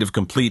in a state of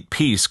complete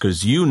peace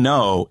because you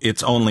know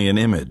it's only an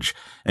image,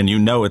 and you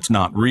know it's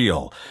not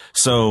real.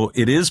 So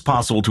it is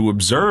possible to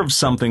observe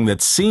something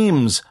that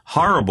seems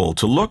horrible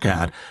to look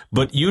at,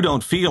 but you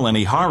don't feel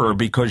any horror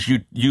because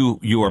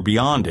you are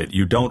beyond it.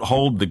 You don't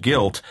hold the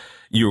guilt.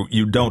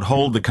 You don't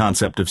hold the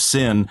concept of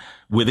sin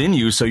within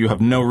you, so you have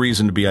no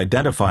reason to be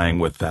identifying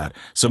with that.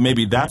 So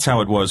maybe that's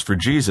how it was for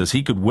Jesus.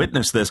 He could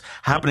witness this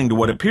happening to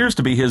what appears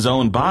to be his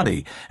own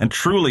body and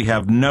truly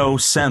have no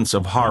sense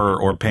of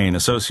horror or pain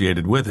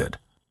associated with it.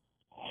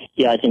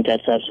 Yeah, I think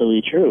that's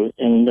absolutely true.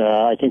 And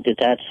I think that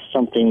that's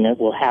something that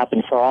will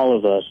happen for all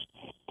of us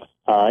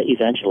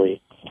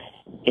eventually.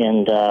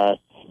 And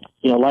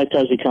life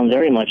does become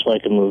very much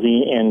like a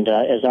movie, and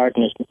as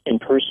Artemis and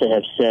Persa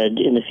have said,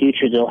 in the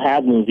future they'll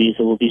have movies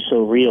that will be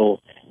so real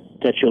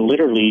that you'll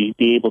literally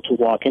be able to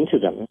walk into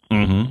them.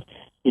 Mm-hmm.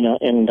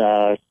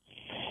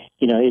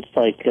 It's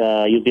like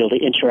you'll be able to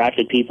interact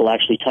with people,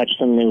 actually touch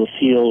them, they will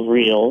feel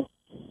real.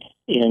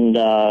 And,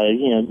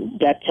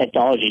 that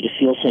technology to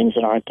feel things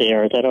that aren't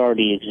there, that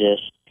already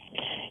exist.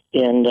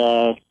 And,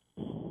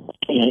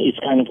 it's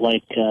kind of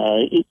like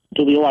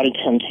there'll be a lot of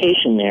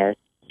temptation there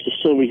to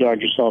still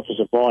regard yourself as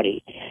a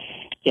body.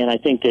 And I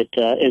think that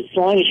as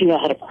long as you know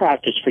how to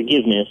practice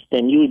forgiveness,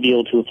 then you would be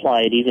able to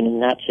apply it even in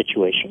that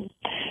situation.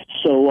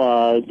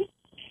 So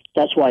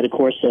that's why the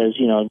Course says,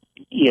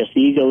 yes,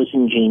 the ego is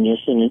ingenious,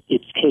 and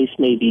its case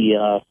may be,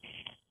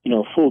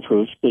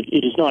 foolproof, but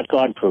it is not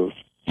God-proof.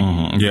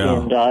 Mm-hmm.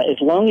 Yeah. And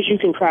as long as you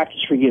can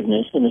practice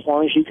forgiveness, and as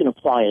long as you can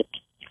apply it,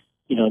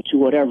 to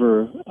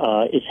whatever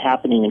is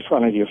happening in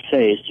front of your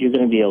face, you're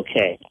going to be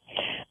okay.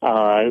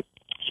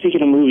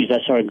 Speaking of movies, I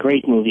saw a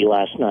great movie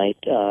last night,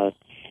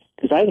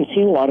 because I haven't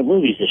seen a lot of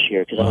movies this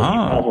year because I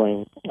was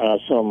traveling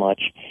so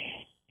much.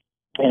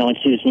 And I went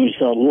to see this movie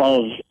called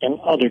Love and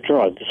Other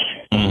Drugs.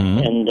 Mm-hmm.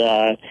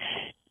 And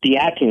the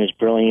acting is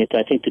brilliant.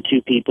 I think the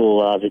two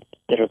people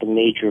that are the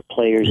major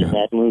players in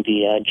that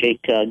movie,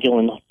 Jake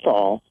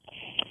Gyllenhaal,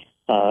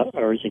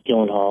 or is it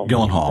Gyllenhaal?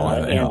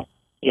 Gyllenhaal,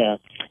 yeah.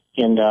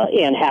 and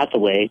Anne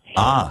Hathaway.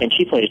 And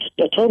she plays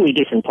a totally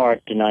different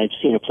part than I've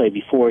seen her play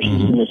before.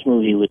 She's in this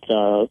movie with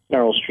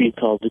Meryl Streep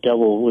called The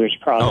Devil Wears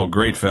Prada. Oh,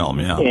 great film,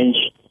 yeah. And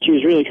she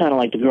was really kind of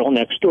like the girl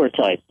next door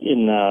type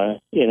in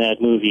that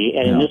movie.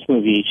 And in this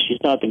movie, she's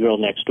not the girl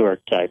next door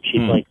type.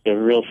 She's like a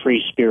real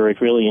free spirit,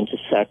 really into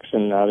sex,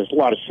 and there's a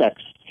lot of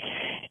sex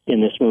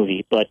in this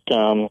movie. But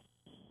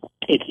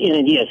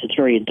it's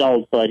very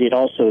adult, but it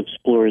also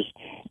explores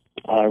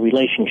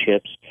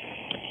relationships.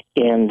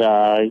 And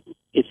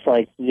it's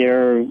like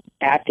their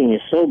acting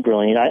is so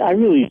brilliant. I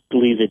really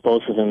believe that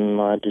both of them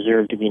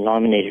deserve to be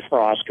nominated for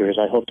Oscars.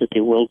 I hope that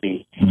they will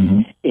be.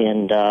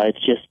 And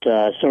it's just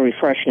so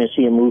refreshing to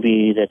see a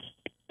movie that's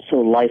so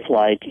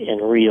lifelike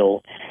and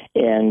real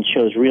and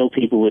shows real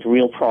people with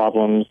real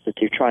problems that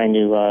they're trying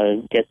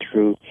to get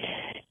through,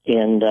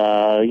 and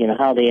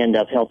how they end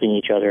up helping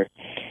each other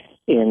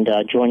and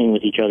joining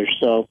with each other.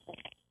 So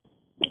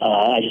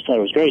I just thought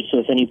it was great. So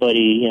if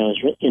anybody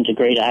is into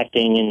great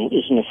acting and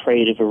isn't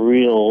afraid of a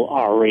real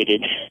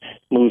R-rated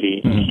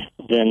movie,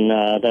 then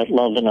that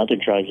Love and Other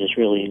Drugs is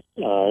really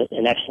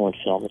an excellent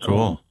film. It's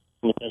cool.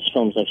 one of the best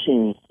films I've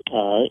seen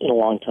in a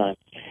long time.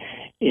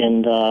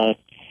 And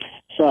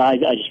so I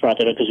just brought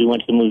that up because we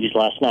went to the movies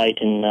last night,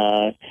 and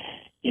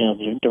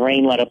the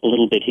rain let up a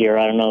little bit here.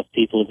 I don't know if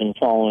people have been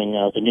following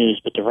the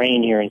news, but the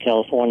rain here in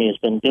California has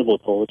bbeen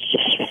biblical. It's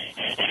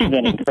just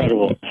been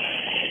incredible.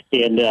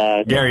 And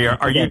Gary,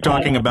 are you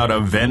talking about a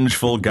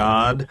vengeful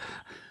God?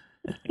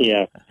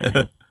 Yeah,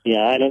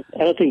 yeah. I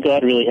don't think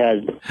God really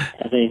has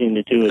anything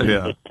to do with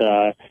it,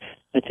 but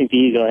I think the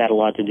ego had a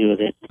lot to do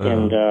with it,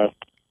 and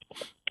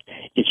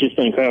it's just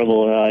been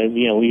incredible.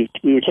 We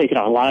were taking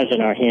our lives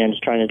in our hands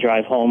trying to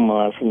drive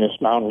home from this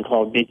mountain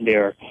called Big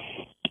Bear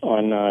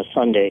on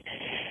Sunday,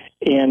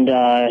 and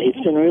it's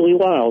been really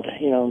wild.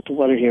 The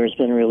weather here has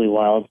been really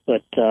wild,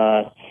 but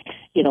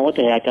what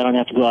the heck? I don't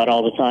have to go out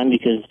all the time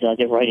because I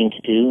get writing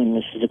to do, and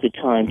this is a good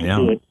time to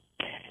do it.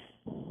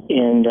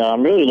 And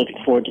I'm really looking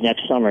forward to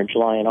next summer,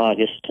 July and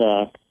August.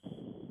 I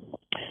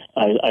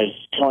was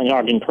telling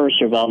Arden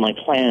Purser about my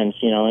plans,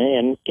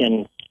 and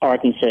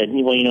Arden said,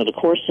 well, the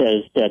Course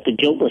says that the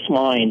guiltless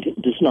mind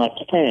does not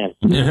plan.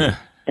 Yeah.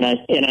 And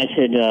I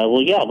said,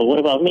 well, yeah, but what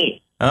about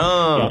me?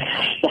 Oh.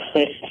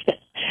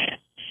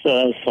 So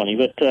that was funny.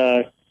 But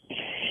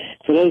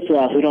for those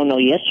who don't know,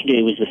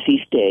 yesterday was the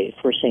feast day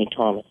for St.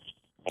 Thomas.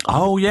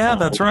 Oh, yeah,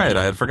 that's right.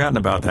 I had forgotten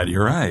about that.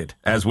 You're right.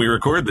 As we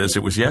record this,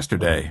 it was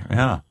yesterday.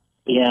 Yeah.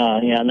 Yeah,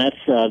 and that's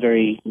a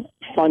very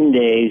fun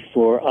day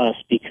for us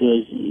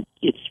because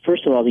it's,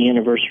 first of all, the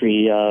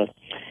anniversary.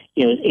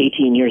 It was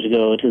 18 years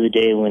ago to the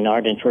day when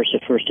Arden Purser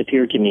first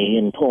appeared to me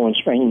in Poland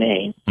Spring,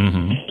 Maine.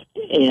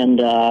 And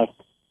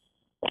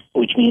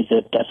which means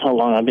that's how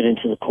long I've been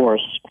into the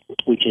Course,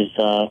 which is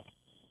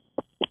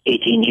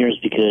 18 years,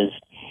 because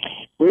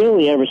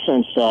really ever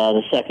since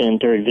the second and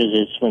third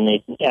visits,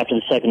 after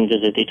the second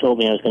visit, they told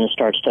me I was going to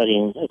start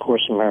studying A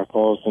Course in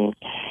Miracles,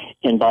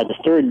 and by the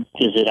third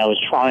visit, I was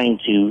trying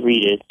to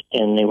read it,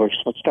 and they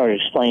started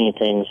explaining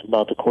things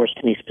about the Course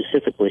to me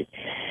specifically.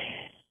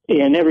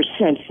 And ever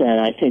since then,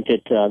 I think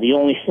that the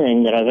only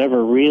thing that I've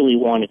ever really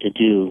wanted to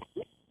do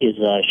is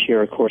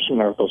share A Course in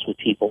Miracles with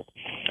people.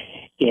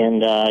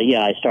 And,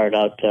 I started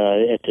out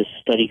at this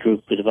study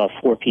group with about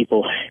 4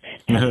 people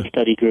in the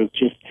study group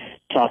just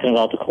talking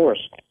about the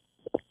Course.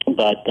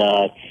 But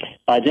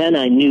by then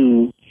I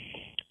knew,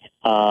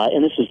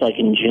 and this was like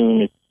in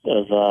June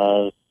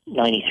of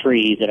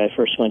 93 that I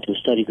first went to a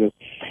study group,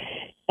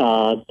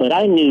 but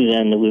I knew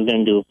then that we were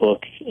going to do a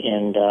book,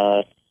 and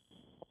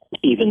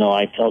even though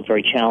I felt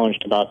very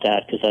challenged about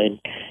that, because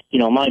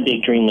my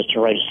big dream was to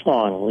write a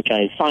song, which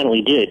I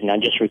finally did, and I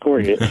just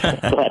recorded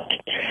it. But,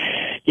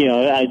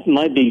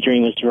 my big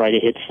dream was to write a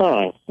hit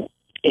song.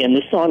 And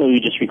the song that we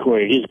just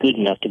recorded is good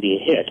enough to be a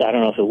hit. I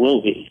don't know if it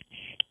will be,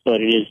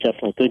 but it is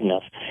definitely good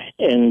enough.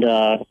 And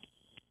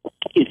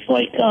it's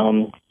like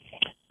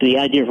the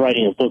idea of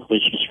writing a book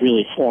was just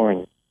really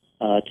foreign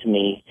to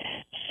me.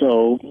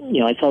 So,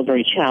 I felt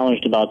very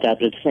challenged about that,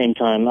 but at the same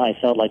time, I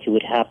felt like it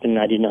would happen.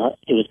 I didn't know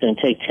it was going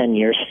to take 10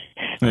 years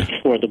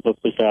before the book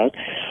was out.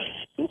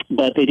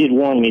 But they did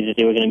warn me that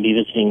they were going to be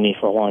visiting me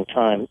for a long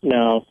time.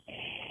 Now,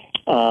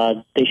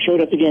 they showed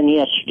up again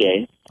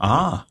yesterday.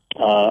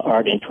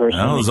 Art in person.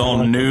 That was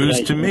all news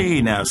to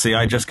me. Now, see,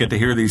 I just get to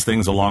hear these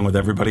things along with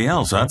everybody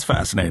else. That's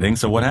fascinating.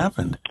 So what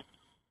happened?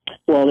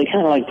 Well, they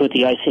kind of put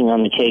the icing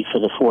on the cake for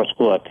the 4th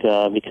book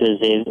because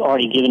they've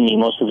already given me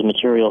most of the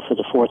material for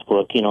the 4th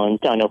book, and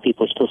I know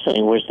people are still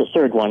saying, where's the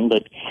 3rd one?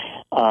 But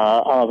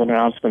I'll have an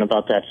announcement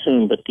about that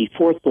soon. But the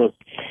 4th book,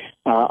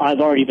 I've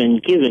already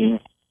been given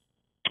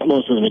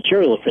most of the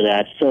material for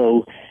that.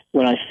 So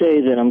when I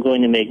say that I'm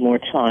going to make more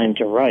time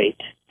to write,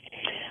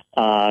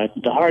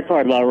 the hard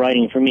part about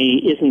writing for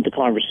me isn't the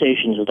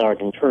conversations with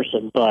Art in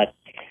person, but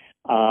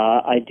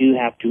I do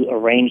have to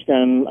arrange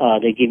them.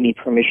 They give me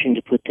permission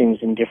to put things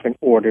in different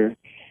order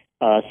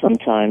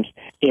sometimes.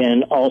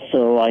 And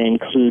also I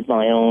include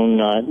my own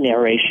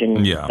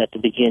narration at the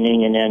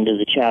beginning and end of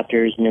the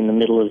chapters, and in the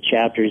middle of the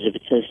chapters, if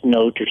it says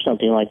note or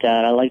something like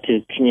that, I like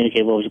to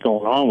communicate what was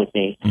going on with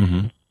me.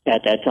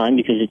 at that time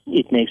because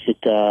it makes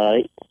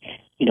it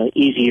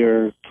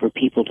easier for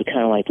people to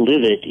kind of like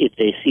live it if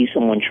they see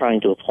someone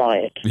trying to apply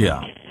it.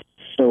 Yeah.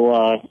 So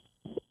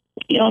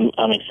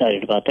I'm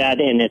excited about that,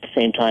 and at the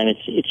same time,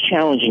 it's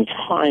challenging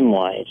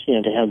time-wise.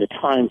 To have the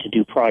time to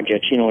do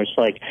projects. It's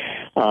like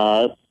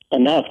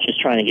enough just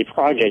trying to get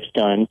projects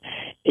done,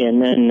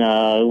 and then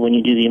when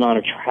you do the amount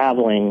of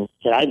traveling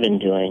that I've been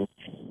doing,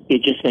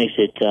 it just makes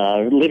it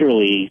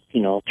literally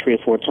 3 or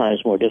 4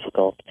 times more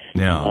difficult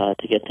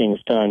to get things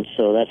done.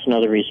 So that's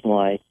another reason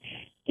why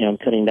I'm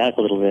cutting back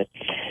a little bit.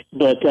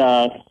 But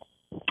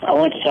I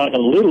want to talk a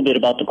little bit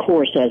about the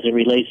course as it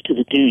relates to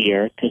the New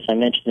Year, because I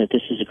mentioned that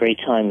this is a great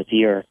time of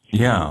year.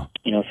 Yeah.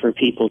 For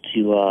people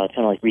to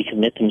kind of like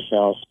recommit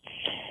themselves.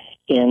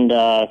 And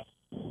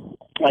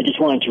I just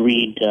wanted to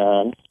read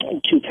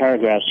 2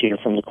 paragraphs here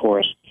from the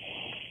course.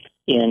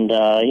 And,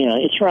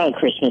 it's around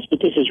Christmas,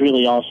 but this is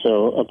really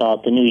also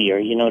about the New Year.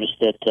 You notice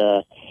that,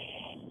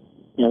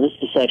 this is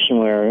the section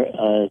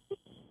where,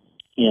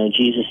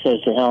 Jesus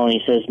says to Helen,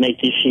 he says,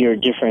 make this year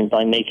different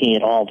by making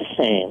it all the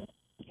same.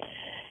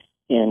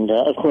 And,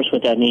 of course,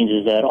 what that means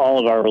is that all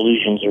of our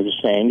illusions are the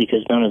same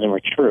because none of them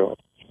are true.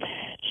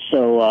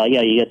 So,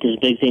 you got this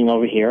big thing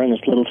over here and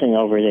this little thing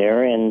over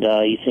there, and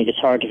you think it's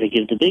hard to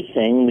forgive the big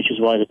thing, which is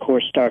why the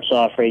Course starts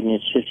off right in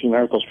its 15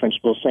 Miracles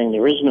principle saying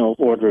there is no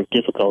order of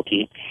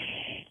difficulty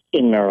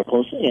in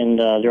miracles, and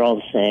they're all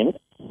the same.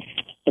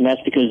 And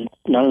that's because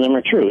none of them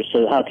are true.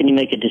 So how can you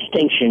make a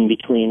distinction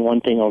between one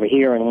thing over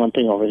here and one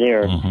thing over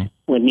there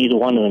when neither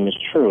one of them is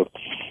true?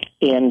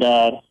 And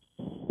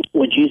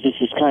what Jesus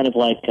is kind of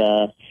like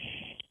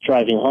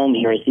driving home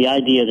here is the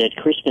idea that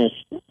Christmas,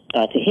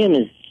 to him,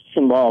 is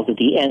symbolic of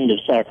the end of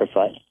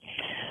sacrifice.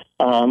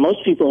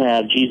 Most people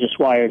have Jesus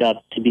wired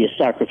up to be a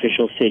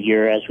sacrificial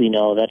figure, as we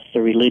know. That's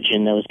the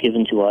religion that was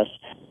given to us,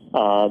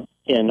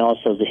 and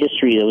also the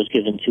history that was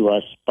given to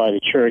us by the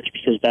church,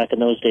 because back in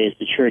those days,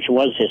 the church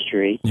was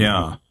history.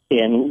 Yeah.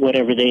 And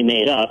whatever they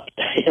made up,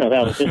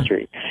 that was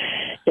history.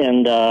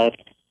 And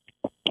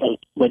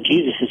what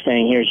Jesus is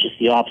saying here is just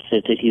the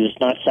opposite, that he was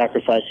not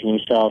sacrificing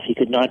himself. He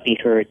could not be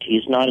hurt. He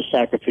is not a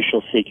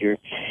sacrificial figure.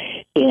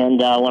 And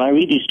when I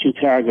read these 2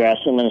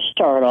 paragraphs, I'm going to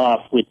start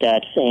off with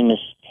that famous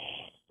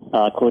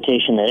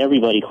quotation that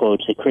everybody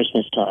quotes at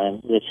Christmas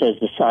time that says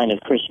the sign of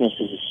Christmas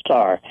is a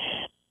star.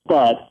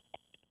 But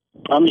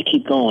I'm going to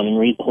keep going and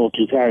read the whole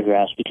 2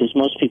 paragraphs because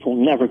most people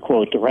never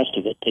quote the rest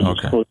of it. They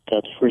just quote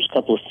the first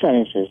couple of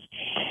sentences,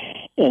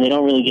 and they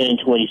don't really get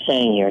into what he's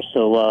saying here.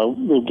 So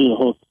we'll do the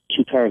whole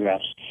 2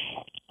 paragraphs.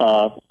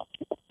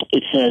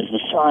 It says, the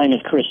sign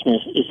of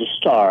Christmas is a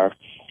star,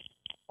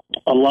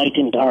 a light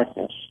in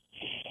darkness.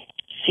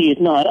 See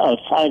it not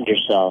outside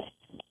yourself,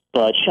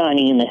 but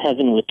shining in the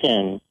heaven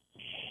within,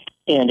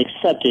 and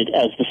accept it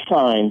as the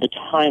sign the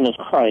time of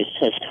Christ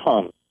has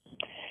come.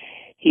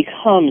 He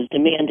comes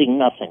demanding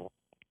nothing.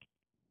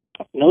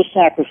 No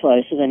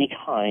sacrifice of any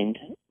kind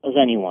of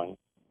anyone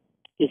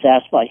is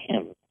asked by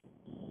him.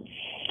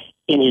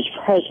 In his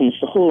presence,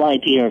 the whole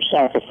idea of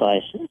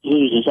sacrifice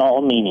loses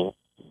all meaning,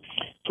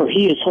 for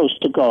he is host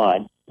to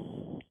God,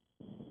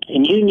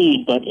 and you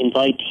need but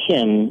invite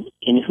him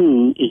in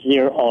who is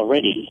there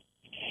already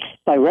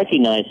by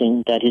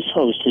recognizing that his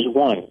host is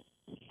one,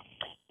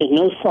 and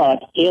no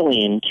thought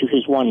alien to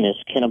his oneness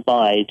can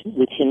abide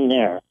with him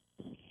there.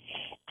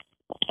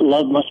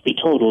 Love must be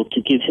total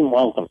to give him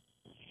welcome,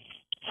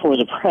 for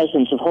the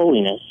presence of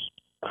holiness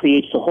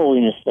creates the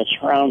holiness that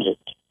surrounds it.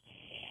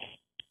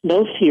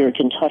 No fear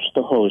can touch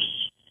the host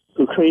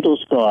who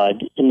cradles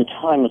God in the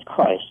time of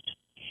Christ,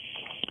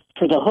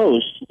 for the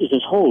host is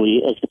as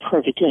holy as the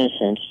perfect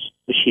innocence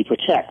which he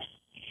protects,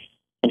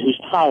 and whose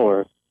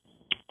power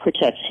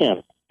protects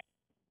him.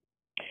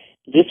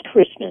 This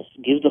Christmas,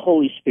 give the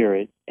Holy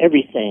Spirit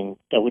everything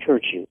that would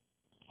hurt you.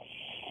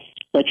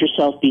 Let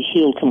yourself be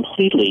healed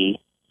completely,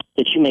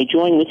 that you may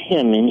join with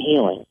him in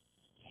healing.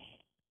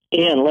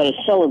 And let us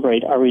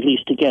celebrate our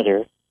release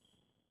together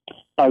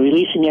by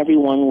releasing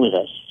everyone with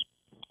us.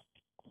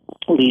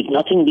 Leave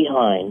nothing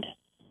behind,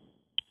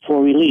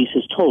 for release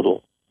is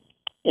total.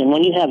 And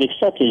when you have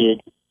accepted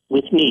it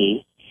with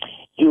me,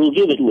 you will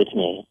give it with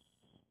me.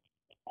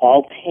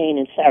 All pain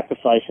and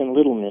sacrifice and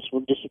littleness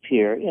will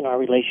disappear in our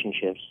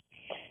relationships,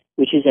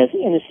 which is as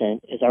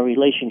innocent as our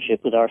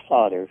relationship with our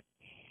Father,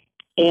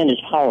 and as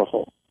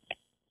powerful.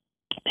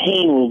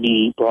 Pain will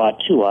be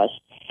brought to us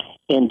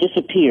and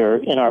disappear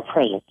in our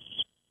presence.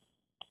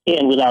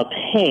 And without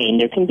pain,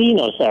 there can be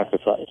no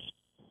sacrifice.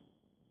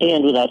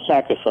 And without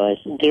sacrifice,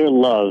 their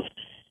love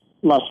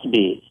must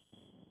be.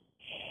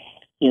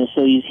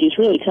 So he's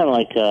really kind of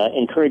like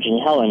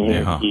encouraging Helen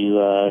here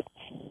to,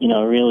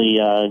 really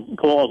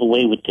go all the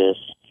way with this.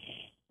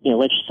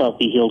 Let yourself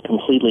be healed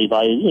completely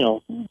by,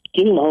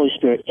 giving the Holy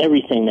Spirit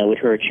everything that would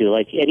hurt you,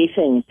 like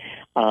anything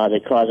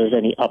that causes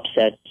any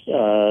upset,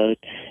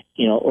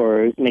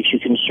 or makes you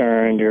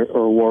concerned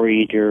or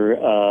worried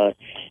or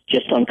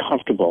just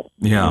uncomfortable.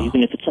 Yeah.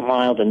 Even if it's a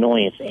mild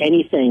annoyance,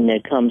 anything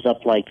that comes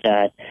up like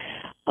that,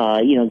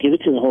 give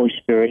it to the Holy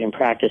Spirit and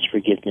practice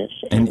forgiveness.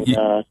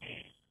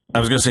 I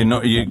was going to say,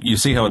 no, you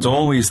see how it's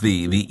always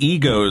the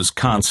ego's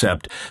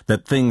concept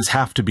that things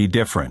have to be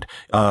different.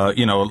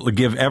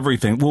 Give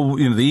everything. Well,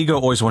 the ego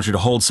always wants you to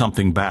hold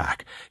something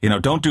back.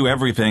 Don't do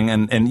everything.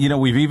 And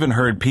we've even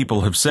heard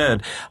people have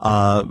said,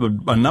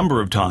 a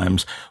number of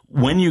times,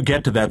 when you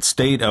get to that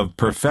state of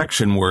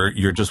perfection where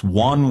you're just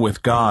one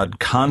with God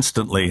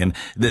constantly, and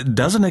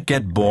doesn't it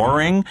get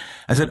boring?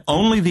 I said,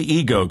 only the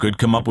ego could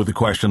come up with a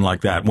question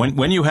like that.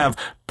 When you have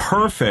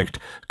perfect,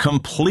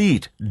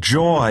 complete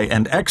joy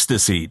and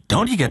ecstasy,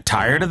 don't you get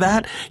tired of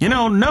that?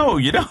 No,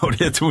 you don't.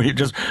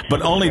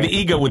 But only the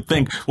ego would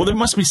think, well, there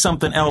must be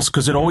something else,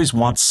 because it always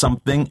wants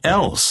something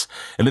else.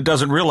 And it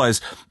doesn't realize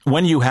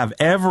when you have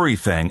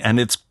everything and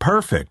it's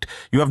perfect,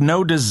 you have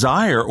no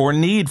desire or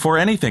need for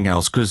anything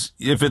else, because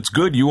if it's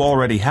good, you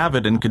already have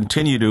it and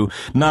continue to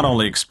not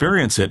only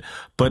experience it,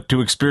 but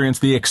to experience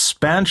the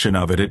expansion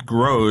of it. It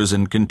grows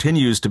and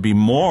continues to be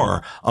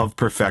more of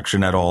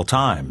perfection at all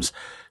times.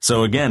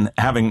 So again,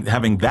 having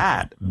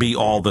that be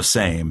all the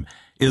same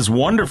is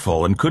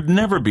wonderful and could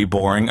never be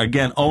boring.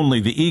 Again,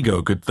 only the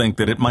ego could think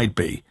that it might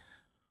be.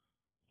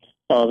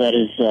 Oh, that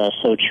is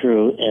so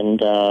true.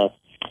 And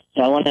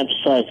I want to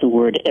emphasize the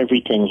word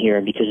everything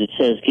here, because it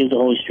says, give the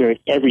Holy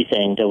Spirit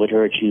everything that would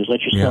hurt you.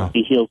 Let yourself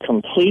be healed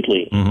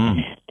completely,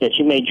 that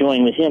you may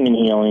join with him in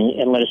healing,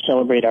 and let us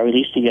celebrate our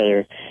release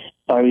together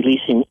by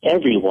releasing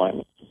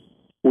everyone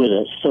with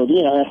us. So,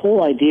 that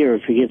whole idea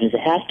of forgiveness, it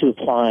has to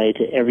apply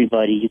to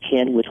everybody. You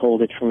can't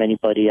withhold it from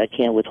anybody. I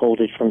can't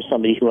withhold it from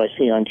somebody who I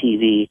see on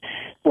TV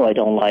who I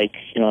don't like.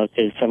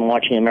 If I'm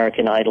watching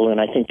American Idol and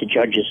I think the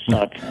judges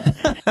suck,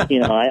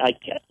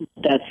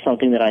 that's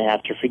something that I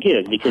have to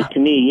forgive, because to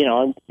me,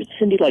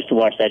 Cindy likes to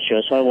watch that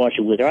show, so I watch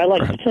it with her. I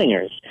like the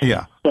singers,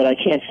 but I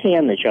can't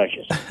stand the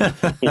judges,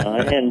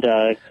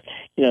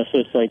 so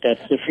it's like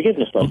that's the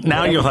forgiveness level.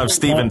 Now you'll have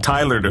Steven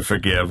Tyler to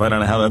forgive. I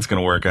don't know how that's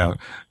going to work out.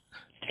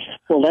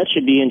 Well, that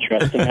should be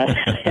interesting. I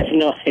have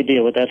no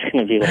idea what that's going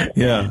to be like.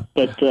 Yeah.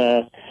 But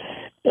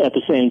at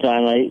the same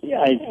time, I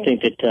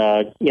think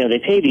that, they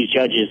pay these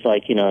judges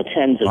like,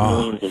 tens of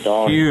millions of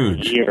dollars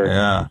a year.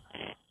 Yeah.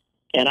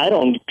 And I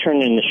don't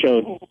turn in the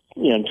show,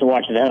 to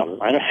watch them.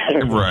 I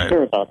don't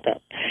care about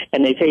that.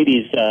 And they pay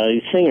these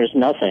singers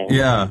nothing.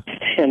 Yeah.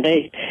 And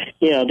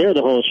they're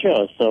the whole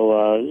show. So,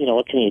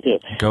 what can you do?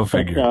 Go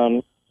figure.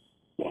 But,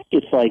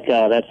 it's like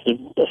that's the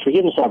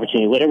forgiveness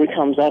opportunity. Whatever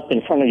comes up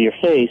in front of your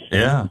face,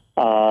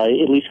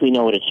 at least we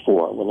know what it's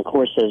for. When the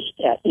Course says,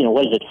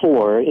 what is it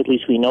for, at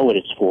least we know what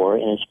it's for,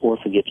 and it's for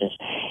forgiveness.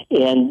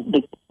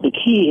 And the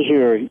key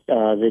here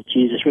that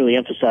Jesus really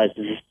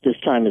emphasizes this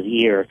time of the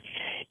year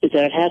is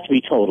that it has to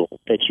be total,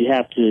 that you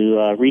have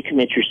to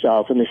recommit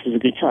yourself, and this is a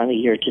good time of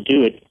year to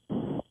do it,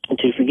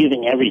 to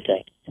forgiving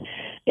everything.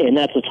 And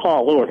that's a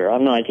tall order.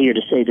 I'm not here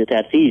to say that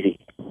that's easy.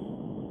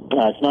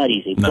 It's not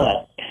easy,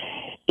 but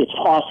it's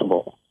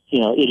possible.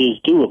 It is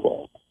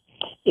doable.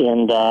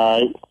 And,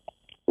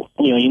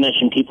 you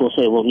mentioned people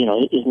say, well,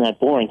 isn't that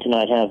boring to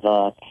not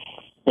have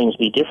things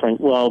be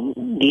different? Well,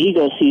 the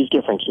ego sees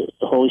differences.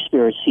 The Holy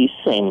Spirit sees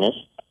sameness,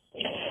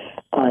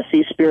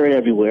 sees spirit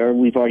everywhere.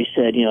 We've already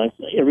said,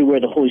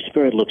 everywhere the Holy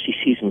Spirit looks, he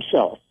sees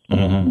himself.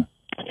 Mm-hmm.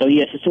 So,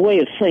 yes, it's a way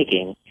of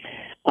thinking.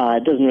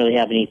 It doesn't really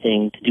have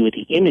anything to do with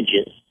the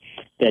images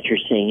that you're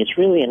seeing. It's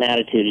really an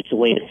attitude. It's a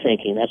way of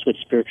thinking. That's what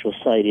spiritual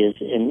sight is.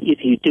 And if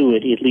you do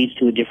it, it leads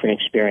to a different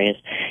experience.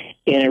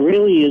 And it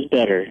really is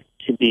better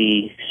to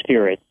be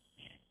spirit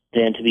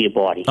than to be a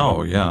body.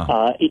 Oh,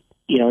 yeah.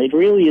 It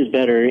really is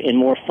better and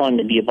more fun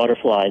to be a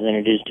butterfly than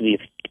it is to be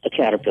a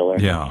caterpillar.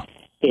 Yeah.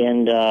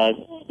 And,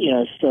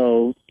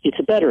 so it's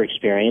a better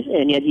experience.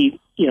 And yet,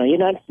 you're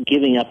not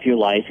giving up your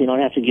life. You don't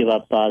have to give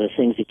up the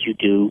things that you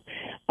do.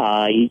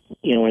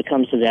 When it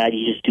comes to that,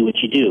 you just do what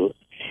you do.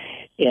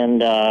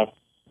 And,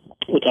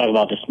 we'll talk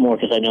about this more,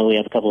 because I know we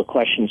have a couple of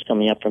questions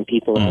coming up from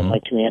people that I'd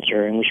like to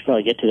answer, and we should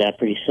probably get to that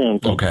pretty soon.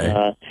 But, okay.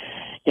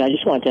 I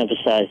just want to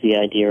emphasize the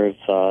idea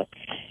of,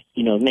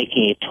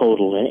 making it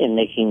total and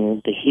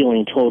making the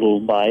healing total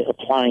by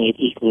applying it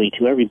equally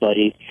to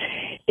everybody.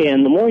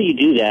 And the more you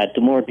do that,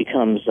 the more it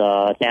becomes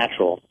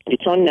natural.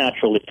 It's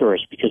unnatural at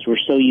first, because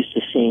we're so used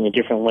to seeing a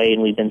different way,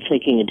 and we've been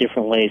thinking a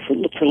different way for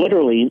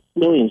literally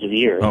millions of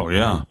years. Oh,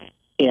 yeah.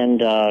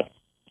 And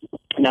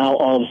now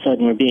all of a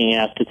sudden we're being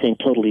asked to think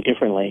totally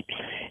differently.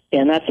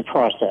 And that's a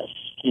process.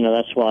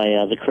 That's why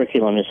the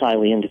curriculum is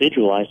highly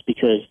individualized,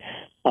 because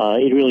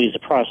it really is a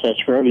process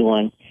for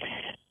everyone.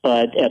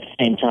 But at the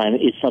same time,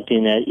 it's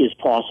something that is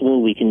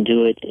possible. We can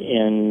do it.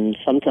 And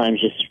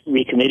sometimes just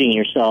recommitting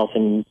yourself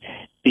and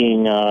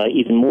being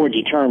even more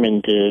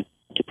determined to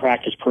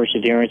practice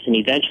perseverance and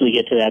eventually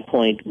get to that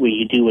point where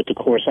you do what the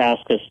Course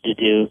asks us to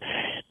do,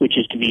 which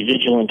is to be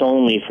vigilant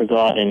only for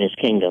God and His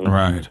kingdom.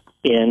 Right.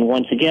 And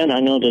once again, I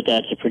know that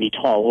that's a pretty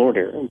tall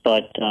order,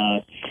 but,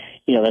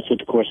 that's what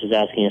the Course is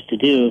asking us to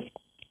do.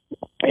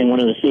 And one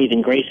of the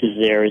saving graces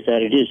there is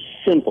that it is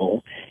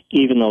simple,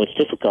 even though it's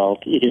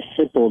difficult. It is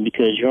simple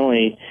because you're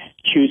only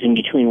choosing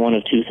between one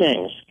of two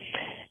things.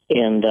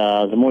 And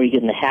the more you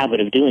get in the habit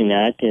of doing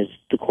that, as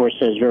the Course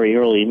says very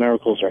early,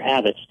 miracles are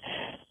habits.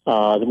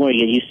 the more you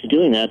get used to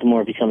doing that, the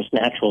more it becomes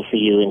natural for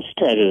you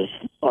instead of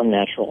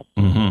unnatural.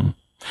 Mm-hmm.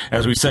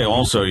 As we say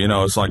also,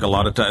 it's like a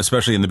lot of times,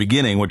 especially in the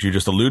beginning, what you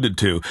just alluded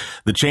to,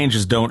 the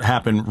changes don't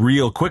happen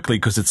real quickly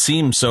because it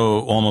seems so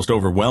almost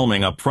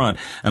overwhelming up front.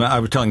 And I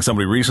was telling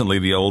somebody recently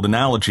the old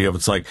analogy of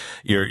it's like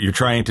you're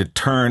trying to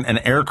turn an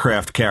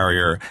aircraft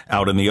carrier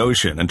out in the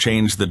ocean and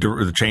change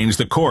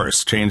the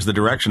course, change the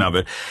direction of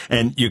it.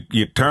 And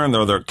you turn,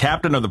 or the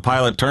captain or the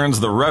pilot turns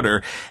the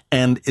rudder,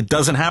 and it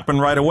doesn't happen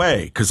right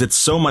away because it's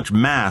so much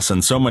mass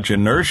and so much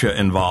inertia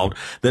involved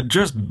that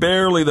just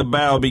barely the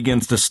bow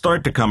begins to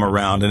start to come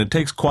around. And it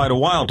takes quite a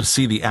while to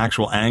see the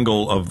actual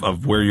angle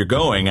of where you're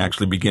going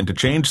actually begin to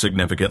change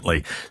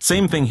significantly.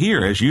 Same thing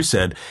here, as you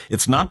said,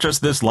 it's not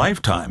just this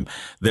lifetime.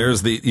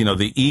 There's the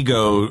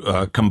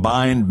ego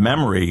combined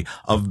memory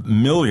of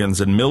millions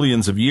and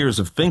millions of years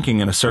of thinking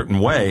in a certain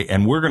way.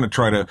 And we're going to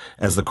try to,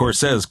 as the Course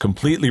says,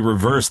 completely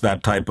reverse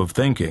that type of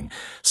thinking.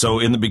 So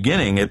in the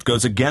beginning, it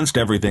goes against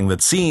everything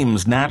that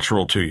seems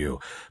natural to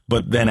you.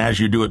 But then as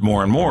you do it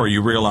more and more,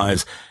 you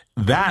realize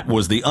that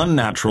was the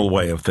unnatural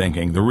way of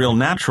thinking. The real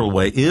natural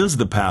way is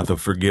the path of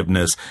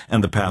forgiveness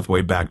and the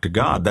pathway back to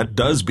God. That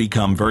does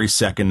become very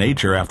second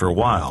nature after a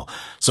while.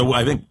 So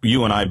I think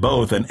you and I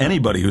both, and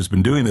anybody who's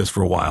been doing this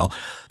for a while,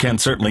 can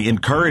certainly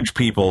encourage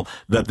people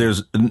that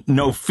there's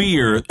no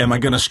fear, am I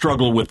going to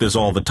struggle with this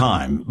all the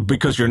time?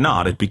 Because you're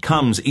not. It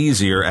becomes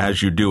easier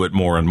as you do it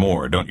more and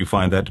more. Don't you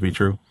find that to be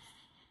true?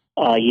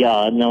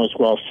 Yeah, that was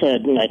well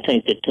said. And I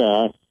think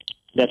that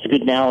that's a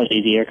good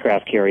analogy, the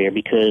aircraft carrier,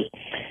 because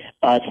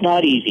it's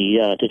not easy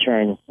to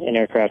turn an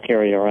aircraft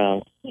carrier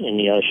around in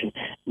the ocean,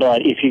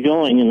 but if you're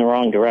going in the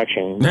wrong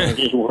direction,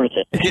 it's worth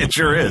it. It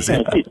sure is.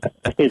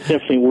 It's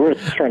definitely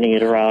worth turning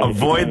it around.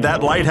 Avoid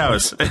that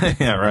lighthouse.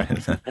 Yeah,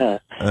 right.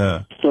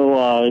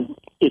 So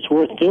it's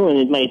worth doing.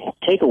 It may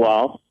take a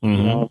while,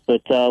 but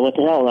what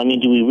the hell? I mean,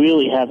 do we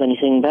really have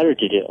anything better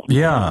to do?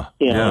 Yeah.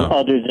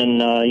 Other than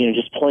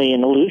just play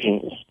in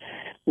illusions,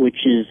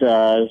 which is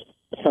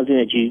something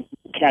that you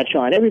catch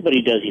on.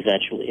 Everybody does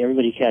eventually.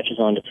 Everybody catches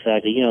on to the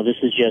fact that, this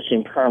is just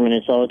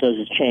impermanence. All it does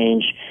is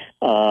change.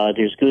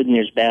 There's good and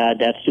there's bad.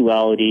 That's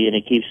duality, and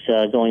it keeps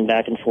going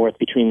back and forth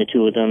between the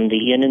two of them. The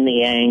yin and the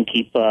yang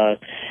keep,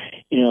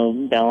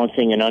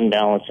 balancing and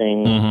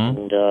unbalancing,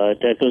 and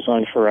that goes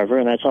on forever,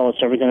 and that's all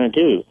it's ever going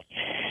to do.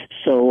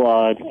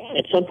 So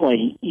at some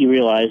point, you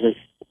realize that,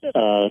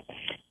 as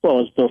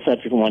Bill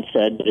Thetford once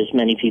said, but as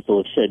many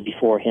people have said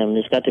before him,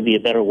 there's got to be a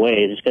better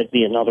way. There's got to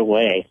be another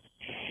way.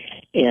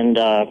 And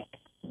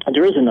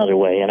there is another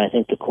way, and I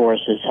think the Course,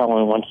 as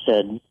Helen once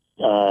said,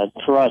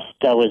 for us,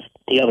 that was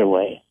the other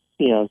way.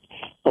 A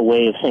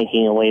way of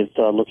thinking, a way of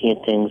looking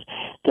at things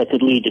that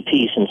could lead to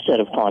peace instead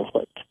of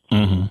conflict.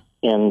 Mm-hmm.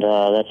 And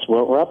that's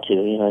what we're up to.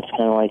 It's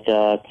kind of like,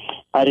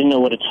 I didn't know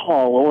what a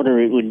tall order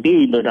it would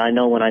be, but I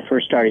know when I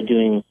first started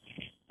doing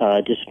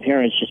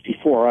disappearance just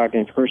before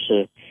Arden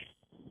Persa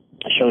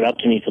showed up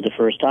to me for the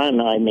first time,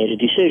 I made a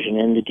decision,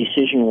 and the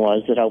decision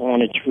was that I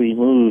wanted to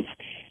remove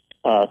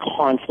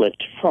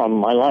conflict from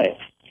my life.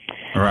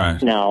 Right.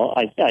 Now,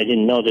 I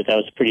didn't know that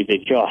was a pretty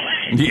big job.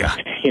 Yeah.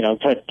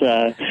 But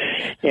and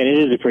it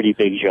is a pretty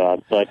big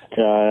job, but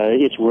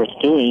it's worth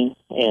doing,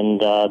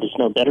 and there's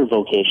no better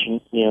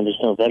vocation. There's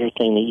no better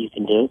thing that you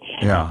can do.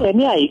 Yeah.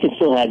 And you can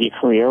still have your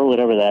career,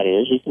 whatever that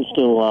is. You can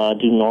still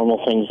do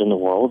normal things in the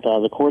world.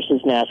 The Course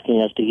isn't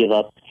asking us to give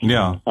up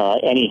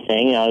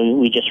anything.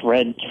 We just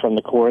read from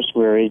the Course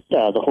where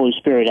the Holy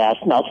Spirit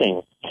asks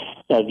nothing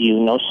of you,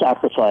 no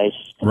sacrifice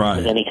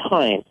of any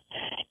kind.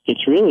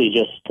 It's really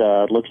just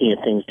looking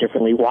at things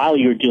differently while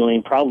you're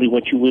doing probably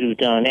what you would have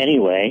done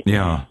anyway.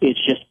 Yeah. It's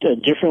just a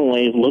different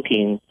way of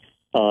looking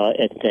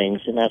at things,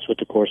 and that's what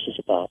the Course is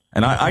about.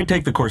 And I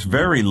take the Course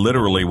very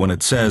literally when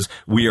it says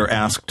we are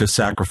asked to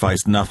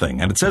sacrifice nothing.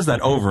 And it says that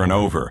over and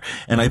over.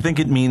 And I think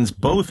it means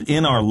both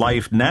in our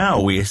life now,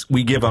 we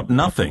give up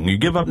nothing. You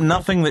give up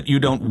nothing that you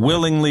don't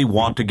willingly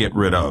want to get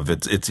rid of.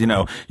 It's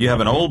you have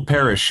an old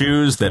pair of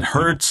shoes that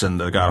hurts and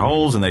they got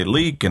holes and they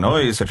leak and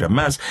it's such a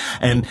mess.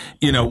 And,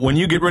 when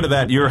you get rid of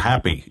that, you're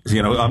happy.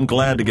 I'm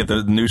glad to get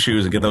the new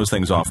shoes and get those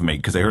things off of me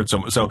because they hurt so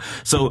much.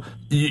 So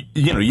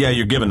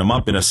you're giving them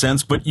up in a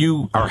sense, but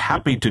you are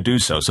happy to do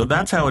so. So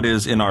that's how it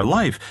is in our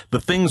life. The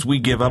things we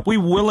give up, we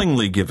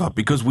willingly give up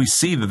because we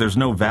see that there's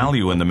no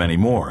value in them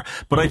anymore.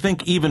 But I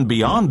think even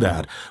beyond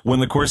that,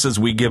 when the Course says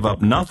we give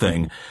up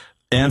nothing,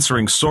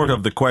 answering sort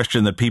of the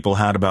question that people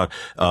had about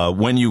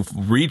when you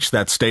reach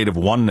that state of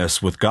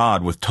oneness with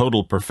God, with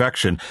total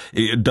perfection,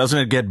 doesn't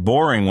it get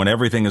boring when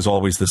everything is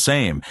always the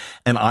same?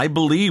 And I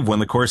believe when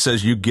the Course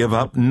says you give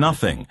up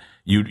nothing,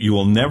 you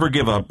will never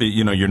give up.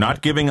 You're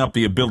not giving up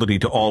the ability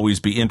to always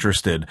be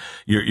interested.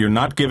 You're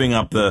not giving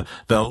up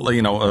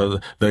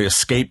the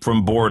escape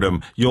from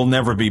boredom. You'll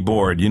never be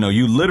bored.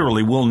 You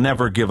literally will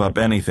never give up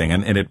anything.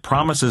 And it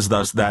promises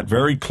us that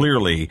very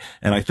clearly.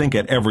 And I think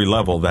at every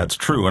level that's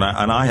true. And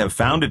I have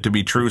found it to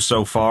be true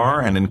so far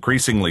and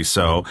increasingly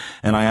so.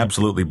 And I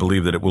absolutely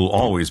believe that it will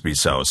always be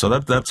so. So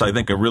that's, I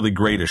think, a really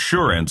great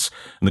assurance.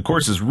 And the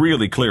Course is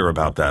really clear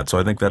about that. So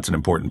I think that's an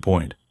important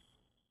point.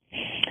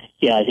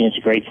 Yeah, I think it's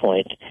a great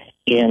point.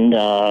 And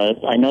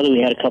I know that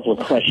we had a couple of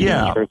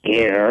questions for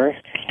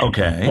Gare.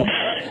 Okay.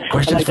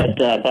 Questions I like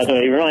that, by the way,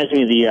 it reminds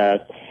me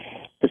of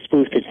the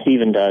spoof that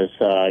Stephen does.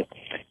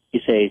 You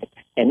say,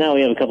 and now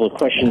we have a couple of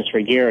questions for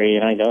Gary,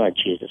 and I go, oh,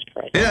 Jesus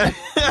Christ. Yeah.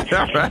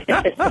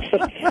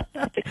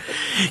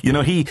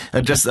 He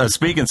just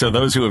speaking, so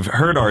those who have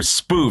heard our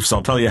spoofs,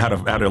 I'll tell you how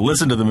to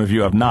listen to them if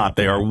you have not.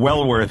 They are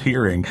well worth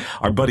hearing.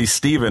 Our buddy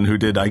Stephen, who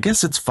did, I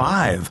guess it's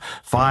five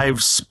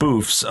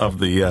spoofs of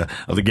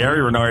the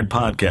Gary Renard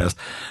podcast,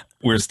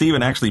 where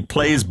Stephen actually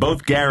plays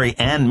both Gary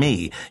and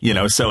me,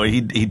 so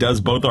he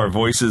does both our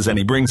voices, and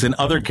he brings in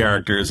other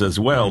characters as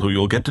well, who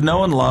you'll get to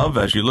know and love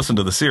as you listen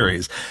to the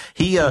series.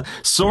 He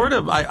sort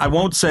of, I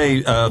won't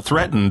say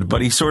threatened,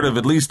 but he sort of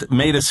at least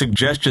made a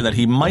suggestion that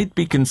he might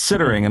be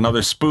considering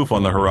another spoof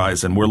on the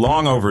horizon. We're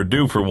long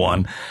overdue for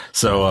one.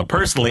 So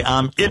personally,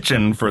 I'm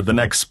itching for the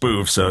next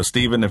spoof. So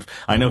Stephen, if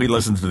I know he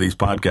listens to these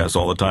podcasts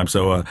all the time,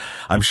 so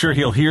I'm sure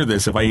he'll hear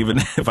this if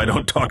I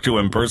don't talk to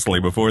him personally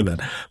before then.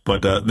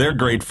 But they're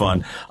great fun.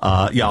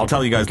 I'll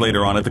tell you guys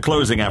later on at the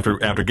closing after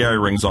Gary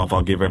rings off.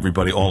 I'll give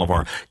everybody all of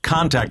our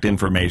contact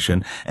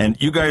information, and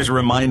you guys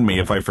remind me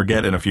if I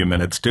forget in a few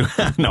minutes to.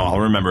 No, I'll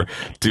remember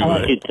to.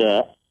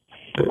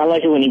 I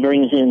like it when he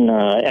brings in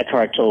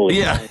Eckhart Tolle.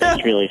 Yeah,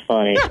 that's really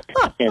funny,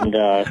 and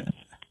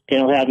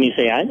he'll have me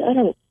say,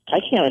 I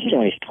can't understand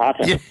what he's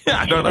talking.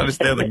 Yeah, I don't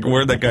understand the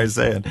word that guy's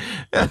saying.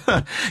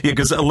 Yeah,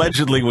 because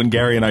allegedly when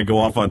Gary and I go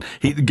off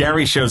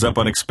Gary shows up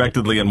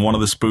unexpectedly in one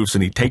of the spoofs,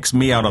 and he takes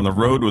me out on the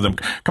road with him.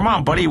 Come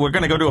on, buddy, we're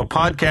going to go do a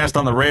podcast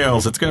on the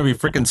rails. It's going to be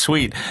freaking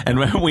sweet. And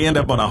we end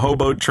up on a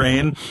hobo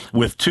train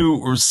with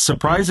two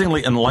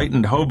surprisingly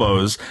enlightened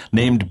hobos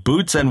named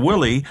Boots and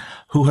Willie,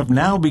 who have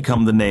now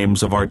become the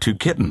names of our two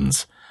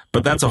kittens.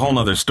 But that's a whole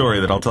nother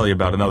story that I'll tell you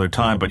about another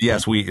time. But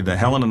yes,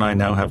 Helen and I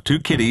now have two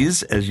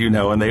kitties, as you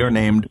know, and they are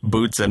named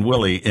Boots and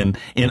Willie in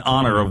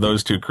honor of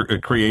those two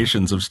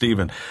creations of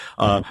Stephen.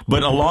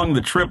 But along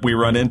the trip, we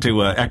run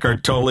into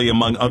Eckhart Tolle,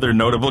 among other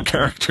notable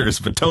characters.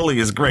 But Tolle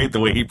is great the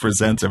way he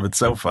presents him. It's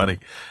so funny.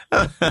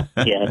 Yeah,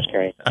 that's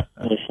great.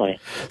 That's funny.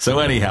 So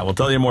anyhow, we'll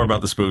tell you more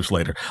about the spoofs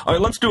later. All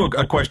right, let's do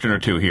a question or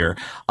two here.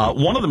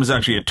 One of them is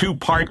actually a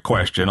two-part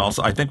question.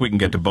 Also, I think we can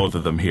get to both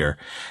of them here.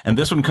 And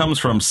this one comes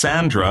from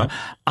Sandra.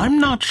 I'm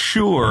not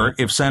sure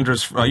if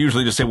Sandra's, I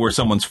usually just say where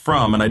someone's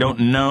from, and I don't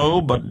know,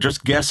 but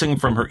just guessing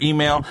from her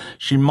email,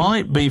 she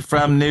might be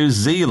from New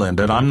Zealand,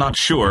 and I'm not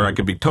sure. I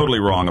could be totally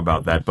wrong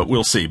about that, but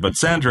we'll see. But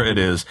Sandra it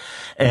is.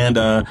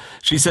 And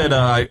she said,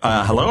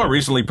 hello, I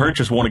recently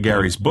purchased one of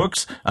Gary's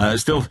books.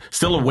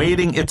 Still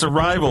awaiting its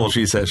arrival,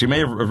 she says. She may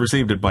have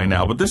received it by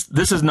now, but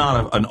this is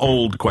not an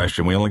old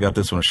question. We only got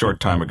this one a short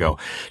time ago.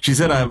 She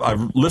said,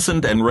 I've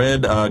listened and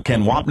read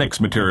Ken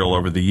Wapnick's material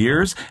over the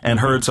years and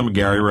heard some of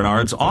Gary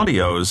Renard's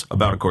audios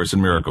about A Course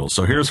in Miracles.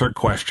 So here's her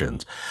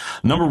questions.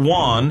 Number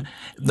one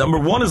is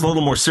a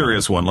little more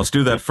serious one. Let's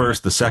do that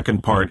first. The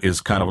second part is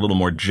kind of a little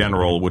more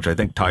general, which I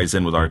think ties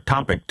in with our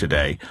topic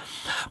today.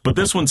 But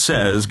this one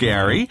says,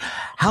 Gary,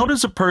 how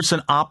does a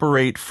person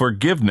operate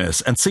forgiveness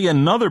and see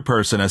another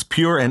person as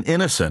pure and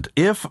innocent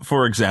if,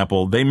 for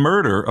example, they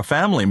murder a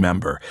family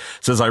member?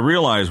 It says, I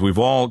realize we've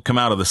all come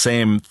out of the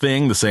same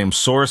thing, the same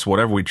source,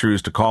 whatever we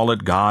choose to call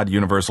it, God,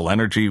 universal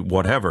energy,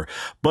 whatever.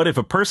 But if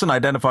a person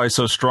identifies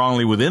so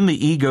strongly within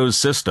the ego's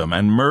system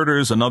and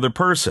murders another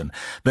person,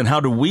 then how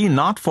do we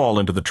not fall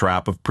into the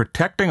trap of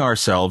protecting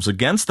ourselves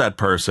against that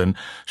person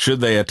should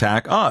they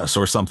attack us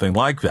or something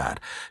like that?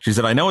 She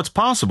said, I know it's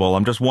possible.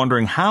 I'm just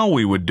wondering how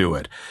we would do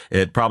it.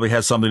 It probably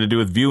has something to do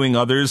with viewing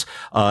others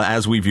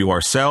as we view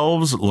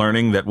ourselves,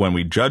 learning that when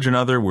we judge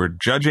another, we're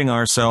judging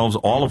ourselves,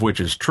 all of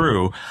which is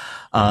true.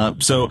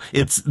 So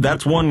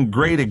that's one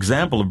great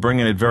example of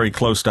bringing it very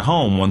close to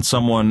home when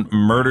someone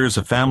murders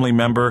a family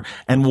member.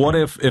 And what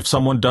if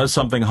someone does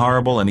something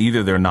horrible and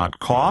either they're not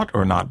caught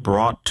or not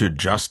brought to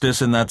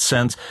justice in that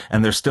sense,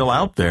 and they're still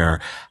out there?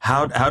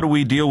 How do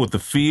we deal with the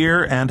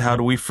fear, and how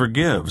do we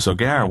forgive? So,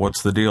 Gare,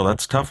 what's the deal?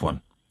 That's a tough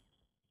one.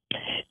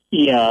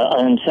 Yeah,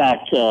 in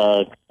fact,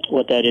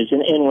 what that is,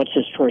 and what's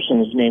this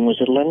person's name? Was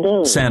it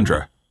Linda?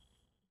 Sandra.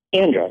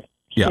 Andra.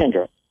 Yeah.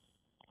 Sandra.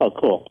 Oh,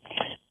 cool.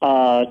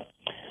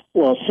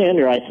 Well,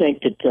 Sandra, I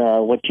think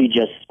that what you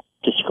just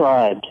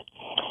described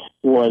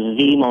was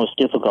the most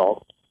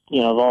difficult,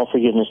 of all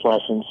forgiveness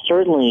lessons.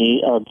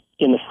 Certainly,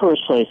 in the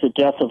first place, the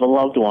death of a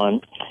loved one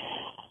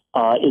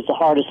is the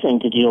hardest thing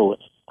to deal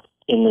with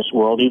in this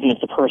world. Even if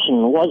the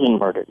person wasn't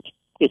murdered,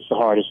 it's the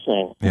hardest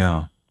thing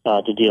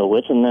to deal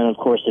with. And then, of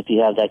course, if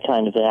you have that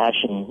kind of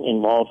action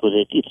involved with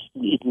it,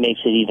 it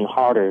makes it even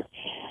harder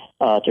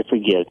to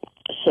forgive.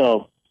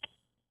 So,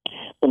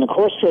 when the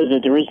Course says that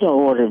there is no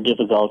order of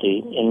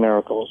difficulty in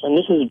miracles, and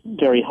this is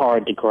very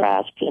hard to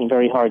grasp and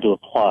very hard to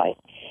apply,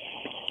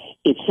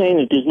 it's saying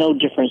that there's no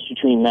difference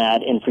between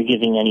that and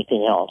forgiving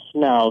anything else.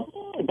 Now,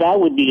 that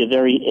would be a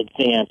very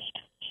advanced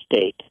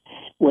state.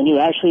 When you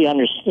actually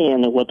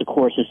understand that what the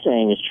Course is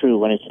saying is true,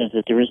 when it says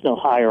that there is no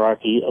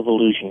hierarchy of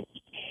illusions,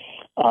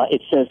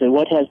 it says that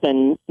what has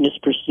been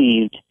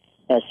misperceived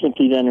has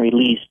simply been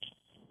released,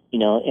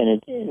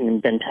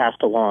 and been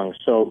passed along.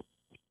 So,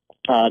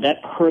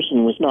 that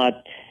person was not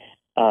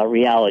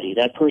reality.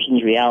 That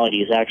person's reality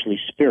is actually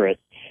spirit,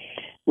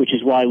 which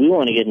is why we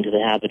want to get into the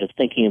habit of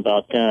thinking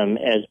about them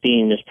as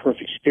being this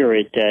perfect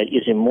spirit that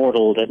is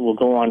immortal, that will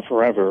go on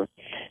forever,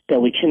 that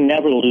we can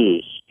never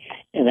lose,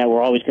 and that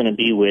we're always going to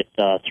be with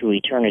through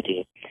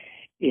eternity.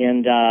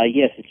 And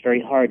yes, it's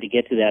very hard to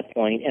get to that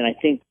point, and I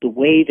think the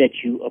way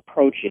that you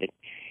approach it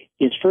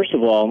is, first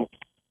of all,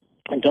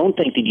 don't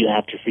think that you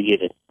have to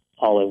forgive it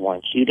all at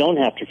once. You don't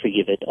have to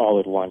forgive it all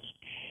at once.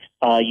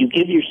 You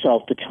give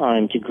yourself the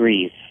time to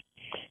grieve.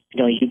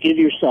 You give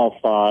yourself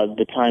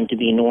the time to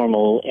be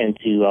normal and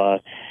to,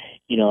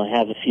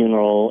 have a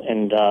funeral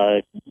and,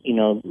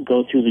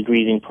 go through the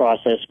grieving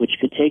process, which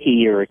could take a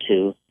year or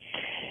two.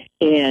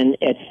 And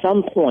at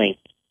some point,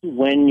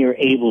 when you're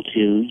able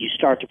to, you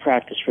start to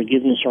practice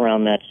forgiveness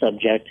around that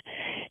subject.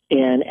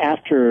 And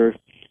after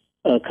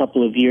a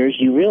couple of years,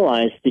 you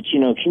realize that,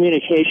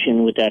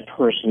 communication with that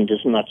person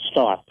does not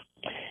stop,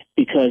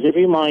 because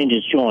every mind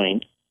is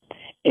joined.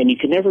 And you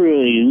can never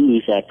really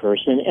lose that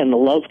person, and the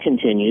love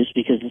continues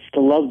because it's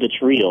the love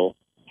that's real.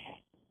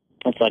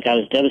 It's like I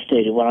was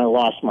devastated when I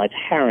lost my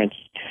parents,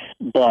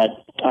 but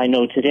I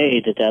know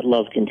today that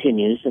love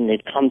continues, and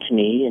they'd come to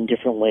me in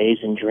different ways,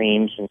 in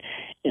dreams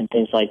and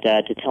things like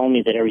that, to tell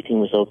me that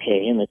everything was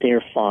okay and that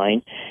they're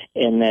fine,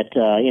 and that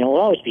we'll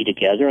always be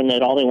together, and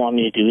that all they want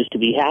me to do is to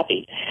be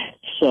happy.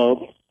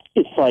 So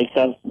it's like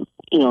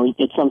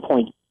at some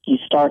point, you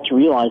start to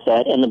realize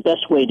that, and the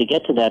best way to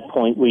get to that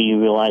point where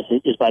you realize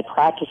it is by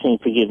practicing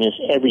forgiveness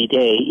every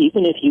day.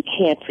 Even if you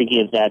can't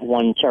forgive that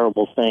one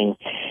terrible thing,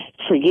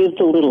 forgive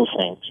the little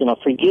things.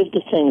 Forgive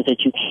the things that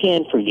you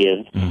can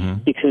forgive,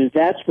 because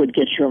that's what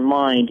gets your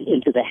mind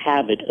into the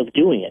habit of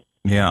doing it.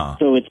 Yeah.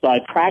 So it's by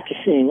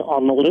practicing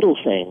on the little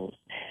things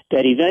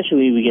that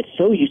eventually we get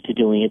so used to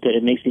doing it that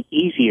it makes it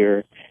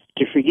easier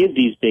to forgive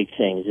these big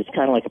things. It's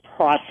kind of like a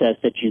process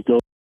that you go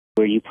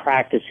where you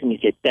practice and you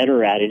get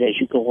better at it as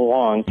you go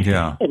along.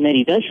 Yeah. And then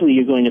eventually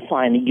you're going to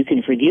find that you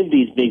can forgive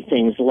these big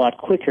things a lot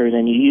quicker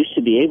than you used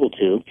to be able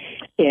to.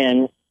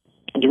 And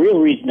the real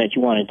reason that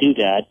you want to do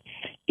that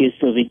is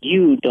so that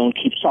you don't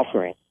keep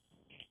suffering.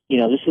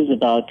 This is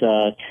about,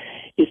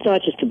 it's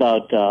not just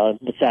about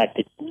the fact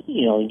that,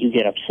 you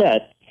get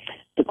upset.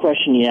 The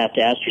question you have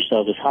to ask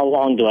yourself is, how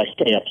long do I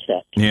stay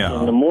upset? Yeah.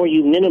 And the more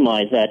you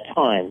minimize that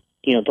time,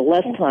 the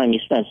less time you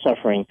spend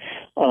suffering,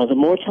 the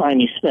more time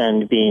you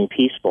spend being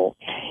peaceful.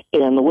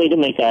 And the way to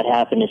make that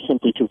happen is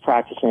simply through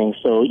practicing.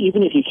 So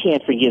even if you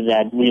can't forgive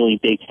that really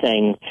big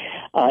thing,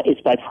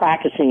 it's by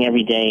practicing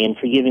every day and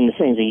forgiving the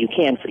things that you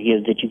can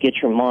forgive that you get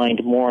your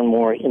mind more and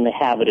more in the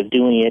habit of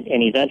doing it.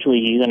 And eventually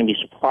you're going to be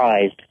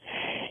surprised,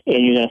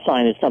 and you're going to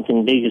find that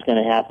something big is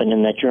going to happen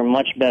and that you're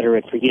much better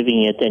at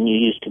forgiving it than you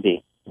used to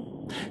be.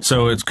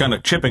 So it's kind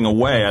of chipping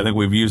away. I think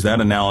we've used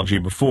that analogy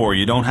before.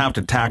 You don't have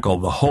to tackle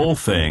the whole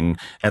thing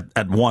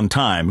at one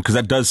time, because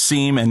that does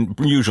seem, and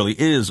usually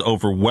is,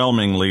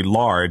 overwhelmingly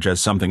large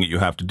as something that you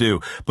have to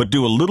do. But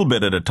do a little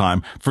bit at a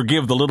time.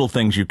 Forgive the little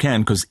things you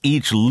can, because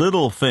each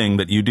little thing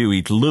that you do,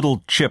 each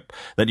little chip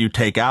that you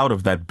take out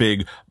of that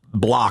big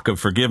block of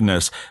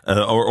forgiveness,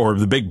 or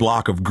the big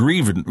block of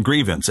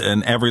grievance,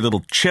 and every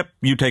little chip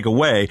you take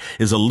away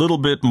is a little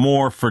bit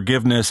more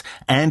forgiveness,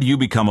 and you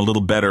become a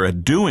little better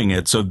at doing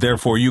it, so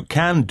therefore you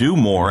can do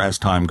more as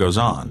time goes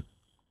on.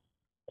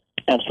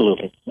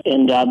 Absolutely.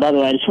 And by the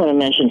way, I just want to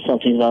mention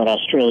something about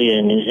Australia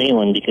and New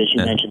Zealand, because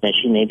you mentioned that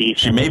she may be.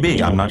 She may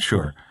be. I'm not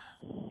sure.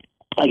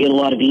 I get a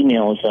lot of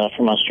emails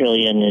from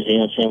Australia and New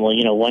Zealand saying, well,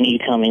 when are you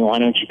coming? Why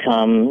don't you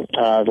come?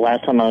 The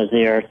last time I was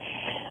there,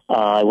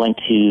 I went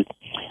to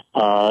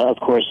of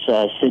course,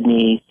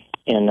 Sydney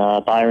and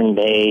Byron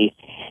Bay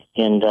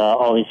and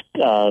all these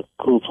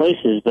cool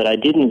places, but I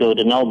didn't go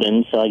to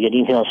Melbourne, so I get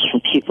emails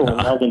from people in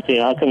Melbourne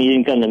saying, how come you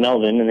didn't come to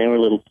Melbourne? And they were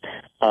a little,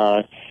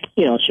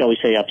 shall we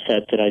say,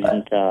 upset that I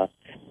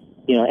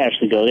didn't,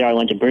 actually go there. I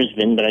went to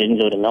Brisbane, but I didn't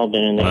go to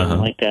Melbourne, and they didn't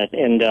like that.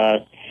 And,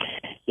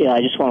 I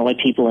just want to let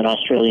people in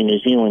Australia and New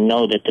Zealand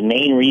know that the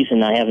main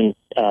reason I haven't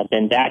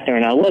been back there,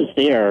 and I was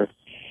there,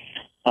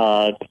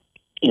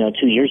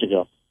 2 years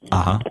ago.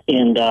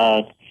 And,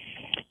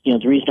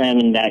 the reason I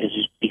haven't been back is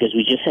just because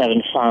we just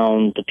haven't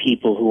found the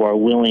people who are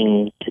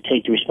willing to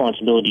take the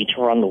responsibility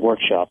to run the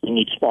workshop. We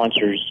need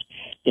sponsors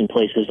in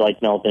places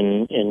like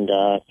Melbourne and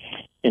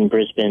in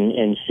Brisbane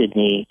and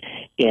Sydney.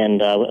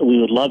 And we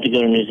would love to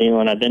go to New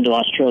Zealand. I've been to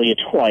Australia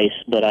twice,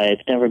 but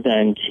I've never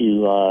been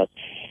to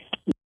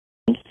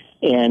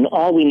and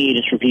all we need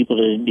is for people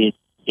to be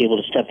able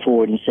to step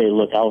forward and say,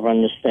 look, I'll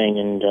run this thing,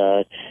 and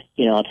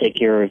I'll take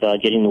care of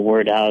getting the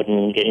word out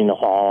and getting the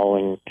hall,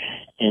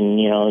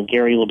 and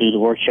Gary will do the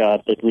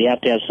workshop, but we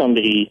have to have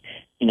somebody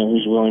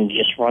who's willing to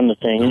just run the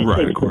thing. And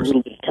it takes a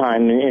little bit of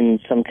time and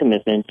some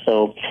commitment,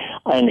 so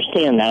I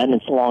understand that, and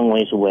it's a long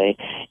ways away.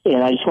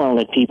 And I just want to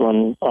let people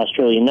in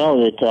Australia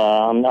know that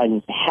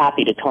I'm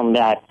happy to come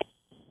back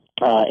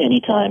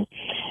anytime,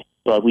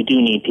 but we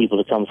do need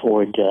people to come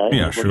forward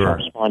workshop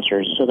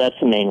sponsors, so that's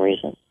the main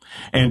reason.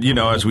 And,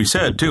 as we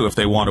said, too, if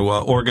they want to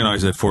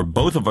organize it for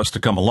both of us to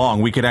come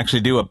along, we could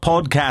actually do a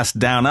podcast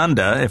down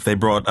under if they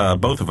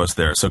brought both of us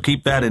there. So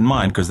keep that in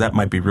mind, because that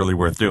might be really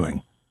worth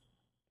doing.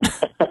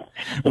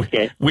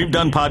 Okay. We've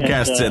done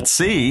podcasts at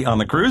sea on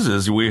the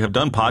cruises. We have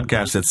done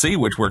podcasts at sea,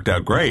 which worked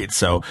out great.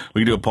 So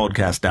we do a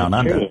podcast down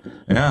under. True.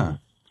 Yeah.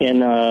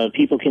 And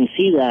people can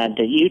see that at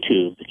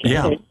YouTube.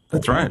 Yeah,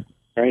 that's right.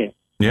 Right.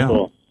 Yeah.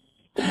 Cool.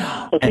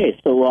 Okay,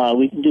 so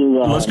we can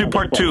do. Let's do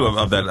part two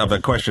of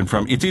that question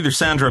from. It's either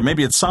Sandra,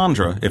 maybe it's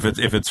Sandra,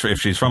 if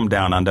she's from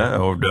down under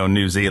or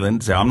New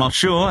Zealand. So I'm not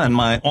sure, and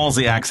my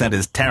Aussie accent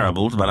is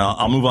terrible, but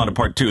I'll move on to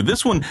part two.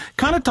 This one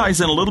kind of ties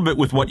in a little bit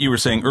with what you were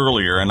saying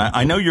earlier, and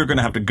I know you're going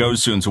to have to go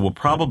soon, so we'll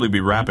probably be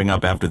wrapping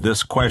up after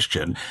this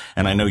question.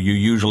 And I know you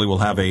usually will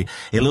have a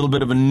little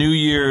bit of a New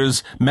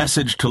Year's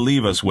message to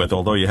leave us with,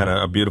 although you had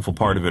a beautiful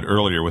part of it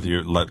earlier with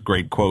your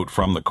great quote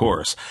from the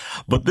course.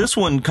 But this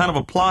one kind of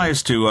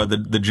applies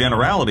to the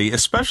generality,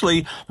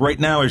 especially right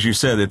now, as you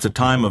said, it's a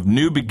time of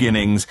new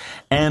beginnings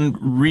and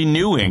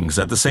renewings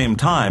at the same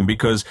time,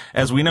 because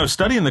as we know,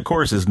 studying the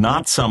course is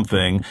not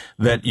something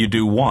that you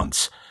do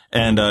once.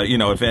 And,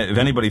 if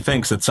anybody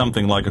thinks that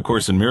something like A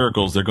Course in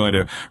Miracles, they're going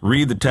to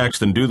read the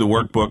text and do the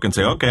workbook and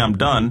say, okay, I'm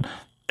done.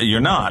 You're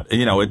not.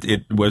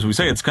 As we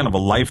say, it's kind of a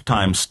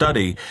lifetime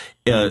study.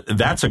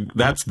 That's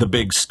the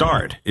big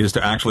start, is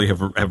to actually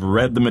have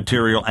read the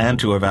material and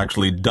to have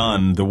actually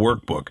done the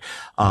workbook.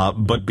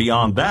 But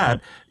beyond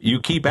that, you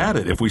keep at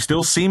it. If we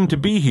still seem to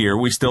be here,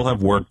 we still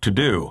have work to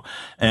do.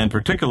 And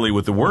particularly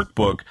with the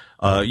workbook,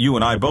 you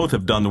and I both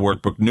have done the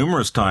workbook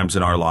numerous times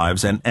in our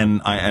lives,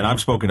 and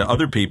I've spoken to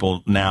other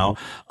people now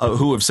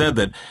who have said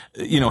that,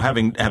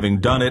 having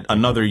done it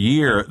another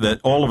year,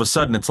 that all of a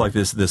sudden it's like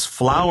this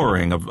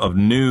flowering of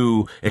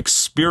new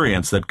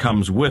experience that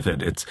comes with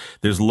it.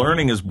 There's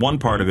learning is one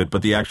part of it,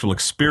 but the actual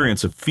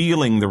experience of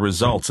feeling the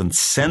results and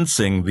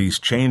sensing these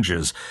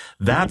changes,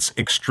 that's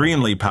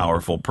extremely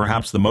powerful,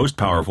 perhaps the most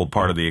powerful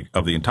part of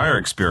the entire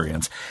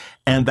experience.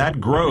 And that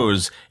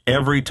grows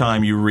every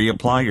time you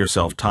reapply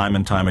yourself time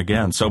and time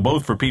again. So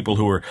both for people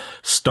who are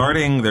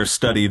starting their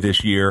study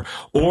this year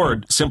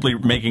or simply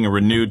making a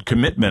renewed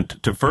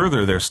commitment to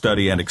further their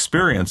study and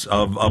experience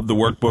of the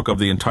workbook of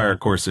the entire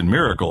Course in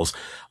Miracles,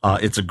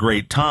 it's a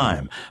great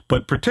time.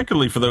 But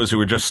particularly for those who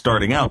are just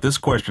starting out, this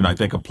question I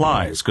think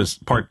applies, because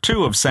part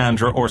two of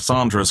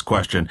Sandra's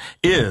question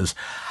is,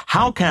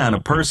 how can a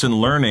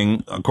person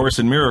learning A Course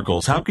in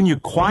Miracles, how can you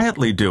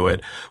quietly do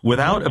it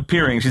without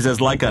appearing, she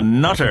says, like a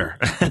nutter?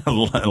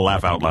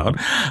 Laugh out loud.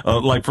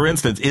 Like, for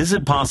instance, is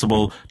it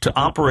possible to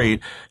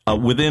operate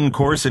within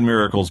Course in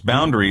Miracles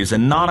boundaries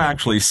and not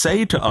actually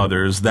say to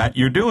others that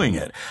you're doing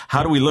it?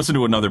 How do we listen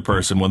to another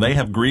person when they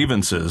have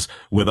grievances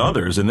with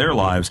others in their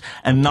lives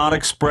and not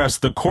express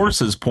the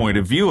Course's point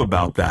of view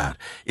about that?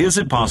 Is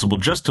it possible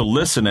just to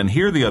listen and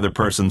hear the other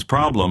person's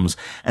problems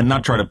and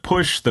not try to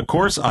push the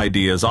Course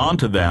ideas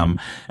onto them?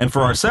 And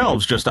for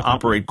ourselves, just to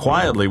operate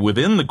quietly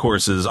within the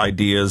Course's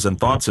ideas and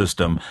thought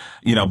system,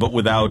 but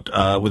without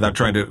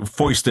trying to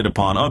foist it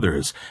upon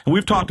others. And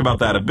we've talked about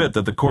that a bit,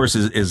 that the Course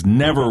is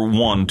never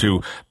one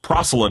to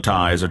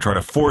proselytize or try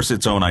to force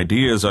its own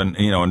ideas on,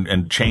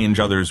 and change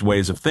others'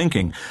 ways of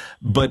thinking.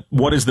 But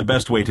what is the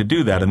best way to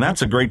do that? And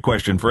that's a great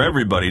question for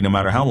everybody, no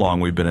matter how long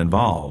we've been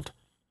involved.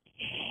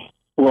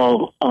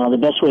 Well, the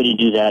best way to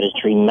do that is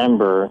to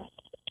remember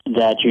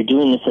that you're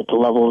doing this at the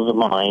level of the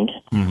mind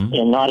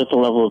and not at the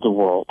level of the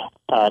world.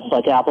 It's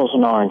like apples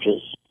and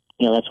oranges.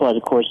 That's why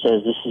the Course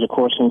says this is a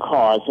course in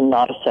cause and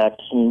not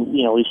effect. And,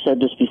 we've said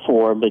this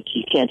before, but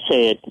you can't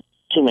say it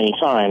too many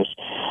times.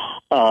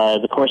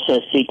 The Course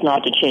says, seek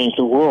not to change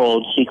the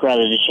world, seek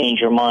rather to change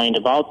your mind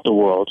about the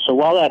world. So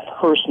while that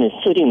person is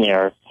sitting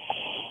there,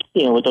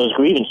 with those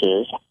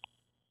grievances,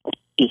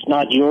 it's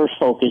not your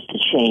focus to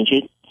change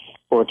it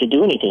or to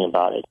do anything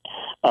about it.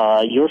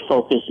 Your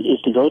focus is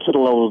to go to the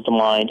level of the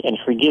mind and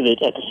forgive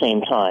it at the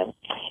same time.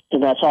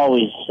 And that's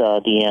always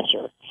the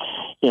answer.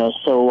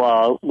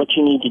 So what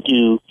you need to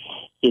do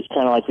is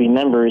kind of like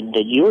remember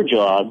that your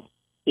job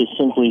is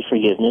simply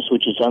forgiveness,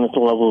 which is done at the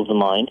level of the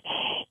mind.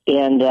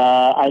 And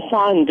I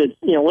find that,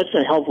 what's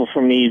been helpful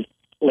for me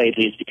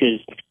lately is because,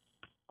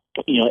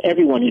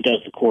 everyone who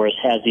does the Course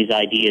has these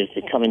ideas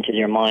that come into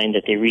their mind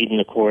that they read in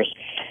the Course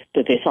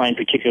that they find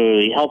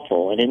particularly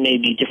helpful. And it may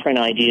be different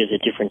ideas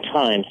at different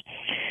times.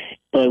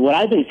 But what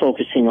I've been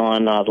focusing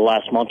on the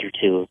last month or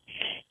two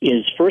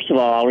is, first of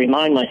all, I'll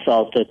remind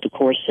myself that the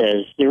Course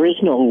says there is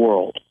no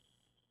world,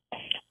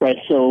 right?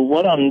 So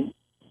what I'm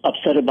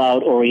upset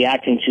about or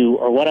reacting to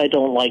or what I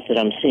don't like that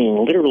I'm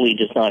seeing literally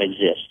does not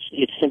exist.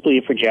 It's simply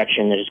a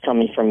projection that is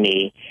coming from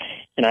me,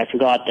 and I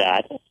forgot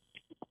that.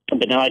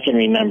 But now I can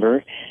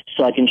remember,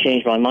 so I can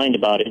change my mind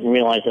about it and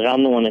realize that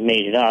I'm the one that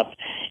made it up.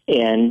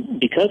 And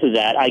because of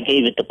that, I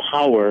gave it the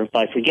power.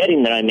 By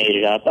forgetting that I made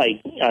it up,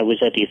 I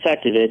was at the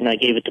effect of it, and I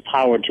gave it the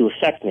power to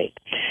affect me.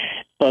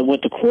 But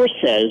what the Course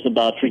says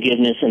about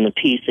forgiveness and the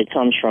peace that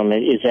comes from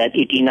it is that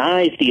it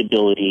denies the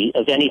ability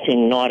of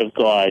anything not of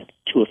God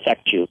to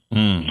affect you.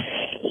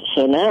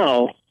 So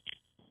now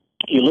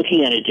you're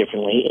looking at it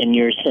differently, and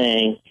you're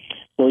saying,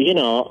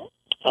 well,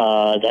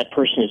 that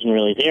person isn't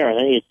really there.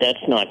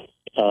 That's not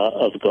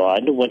of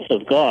God. What's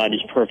of God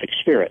is perfect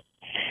spirit.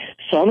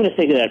 So I'm going to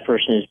think of that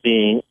person as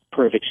being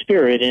perfect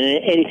spirit, and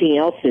anything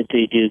else that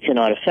they do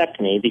cannot affect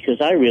me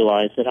because I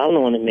realize that I'm the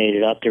one that made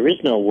it up. There is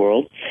no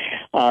world.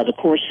 The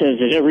Course says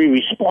that every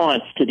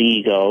response to the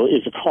ego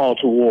is a call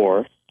to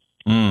war,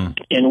 and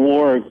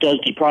war does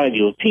deprive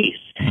you of peace.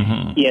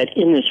 Yet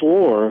in this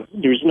war,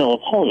 there's no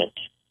opponent.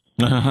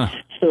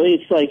 So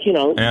it's like,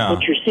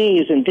 what you're seeing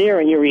isn't there,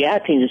 and you're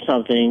reacting to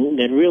something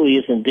that really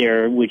isn't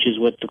there, which is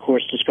what the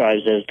Course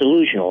describes as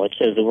delusional. It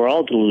says that we're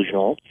all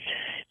delusional,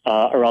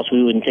 or else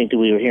we wouldn't think that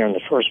we were here in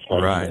the first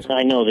place. Right.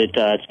 I know that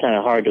it's kind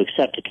of hard to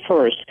accept at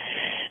first,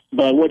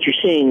 but what you're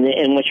seeing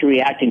and what you're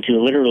reacting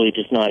to literally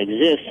does not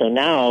exist. So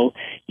now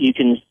you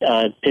can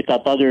pick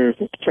up other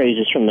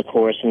phrases from the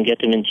Course and get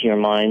them into your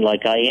mind,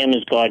 like, I am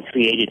as God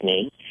created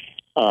me.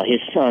 His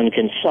Son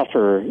can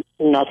suffer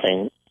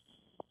nothing,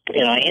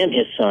 and I am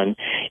his Son.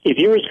 If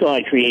you're as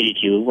God created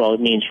you, well,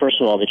 it means,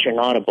 first of all, that you're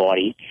not a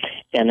body,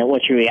 and that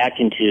what you're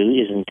reacting to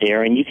isn't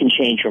there, and you can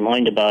change your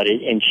mind about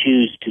it and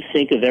choose to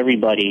think of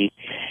everybody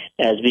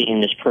as being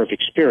this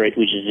perfect spirit,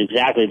 which is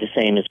exactly the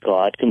same as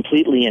God,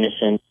 completely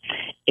innocent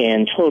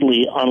and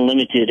totally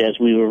unlimited, as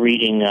we were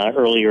reading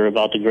earlier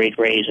about the great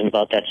rays and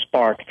about that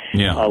spark,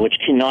 which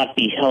cannot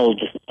be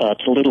held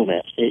to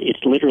littleness.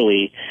 It's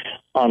literally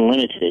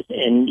unlimited.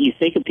 And you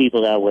think of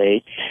people that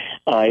way,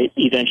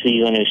 eventually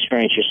you're going to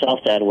experience yourself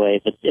that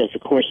way. But as the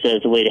Course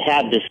says, the way to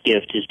have this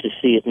gift is to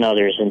see it in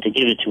others and to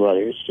give it to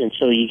others. And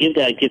so you give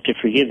that gift of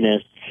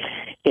forgiveness,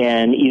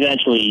 and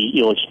eventually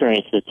you'll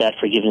experience that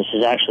forgiveness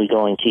is actually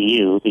going to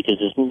you, because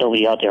there's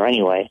nobody out there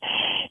anyway.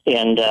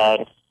 And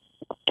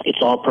it's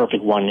all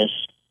perfect oneness,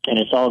 and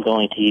it's all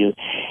going to you.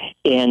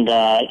 And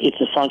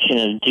it's a function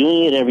of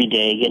doing it every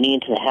day, getting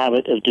into the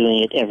habit of doing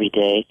it every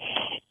day.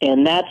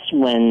 And that's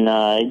when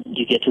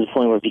you get to the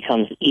point where it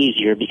becomes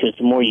easier, because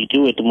the more you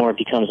do it, the more it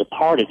becomes a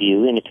part of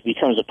you. And if it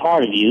becomes a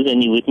part of you,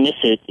 then you would miss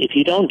it if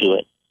you don't do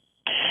it.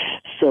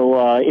 So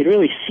it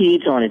really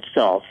feeds on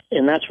itself,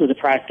 and that's where the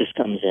practice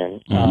comes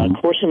in.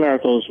 Course in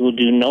Miracles will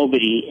do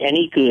nobody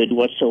any good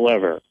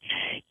whatsoever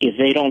if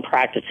they don't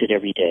practice it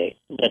every day.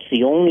 That's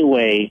the only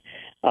way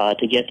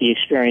to get the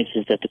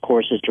experiences that the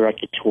Course is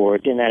directed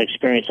toward, and that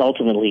experience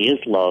ultimately is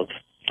love,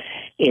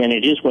 and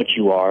it is what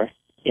you are,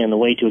 and the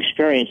way to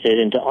experience it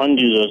and to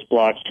undo those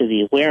blocks to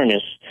the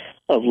awareness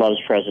of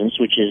love's presence,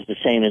 which is the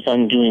same as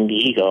undoing the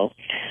ego,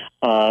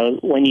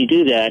 when you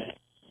do that,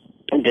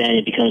 then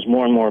it becomes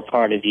more and more a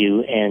part of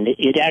you, and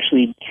it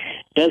actually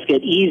does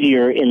get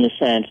easier in the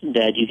sense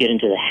that you get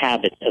into the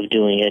habit of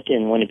doing it,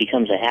 and when it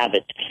becomes a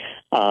habit,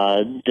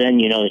 then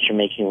you know that you're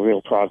making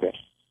real progress.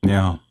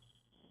 Yeah.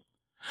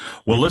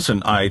 Well,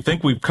 listen, I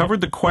think we've covered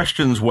the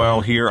questions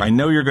well here. I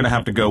know you're going to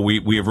have to go.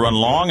 We have run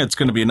long. It's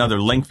going to be another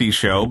lengthy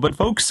show, but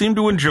folks seem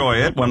to enjoy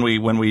it when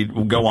we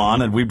go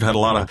on, and we've had a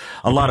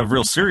lot of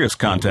real serious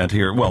content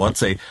here. Well,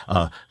 let's say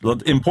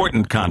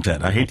important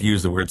content. I hate to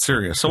use the word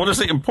serious, so we'll just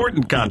say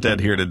important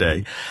content here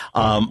today.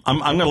 I'm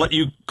going to let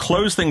you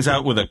close things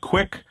out with a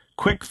quick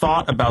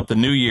thought about the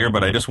new year,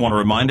 but I just want to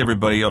remind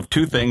everybody of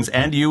two things,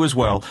 and you as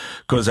well,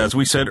 because as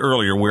we said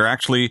earlier,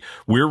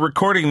 we're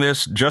recording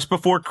this just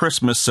before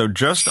Christmas, so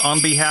just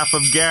on behalf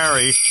of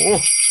Gary,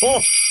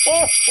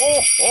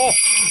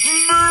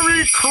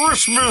 Merry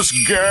Christmas,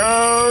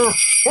 Gary!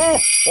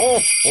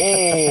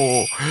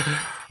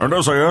 And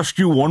as I asked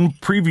you one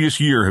previous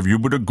year, have you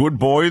been a good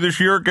boy this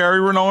year, Gary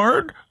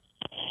Renard?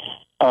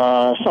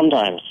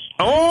 Sometimes.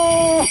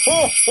 Oh,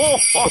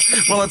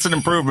 well, that's an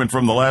improvement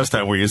from the last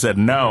time where you said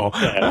no.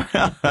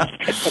 Yeah.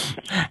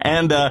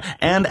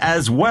 And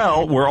as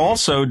well, we're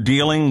also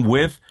dealing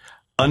with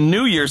a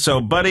new year.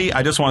 So, buddy,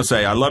 I just want to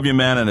say I love you,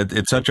 man, and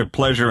it's such a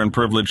pleasure and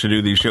privilege to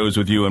do these shows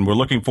with you. And we're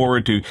looking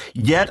forward to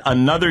yet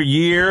another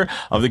year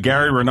of the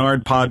Gary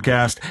Renard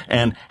podcast.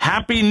 And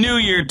Happy New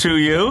Year to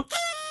you.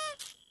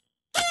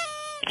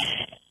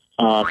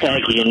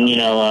 Thank you.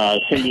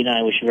 And, Cindy and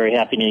I wish a very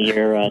happy new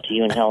year to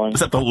you and Helen. Is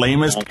that the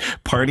lamest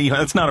party?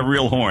 That's not a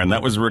real horn.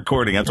 That was a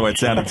recording. That's why it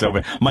sounded so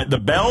bad. The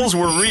bells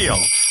were real.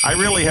 I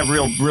really have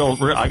real,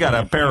 I got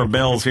a pair of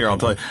bells here, I'll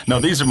tell you. No,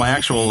 these are my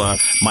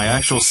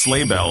actual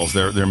sleigh bells.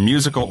 They're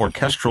musical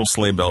orchestral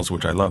sleigh bells,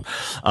 which I love.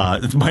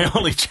 It's my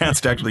only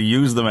chance to actually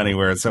use them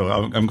anywhere, so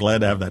I'm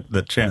glad to have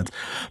that chance.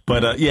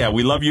 But, yeah,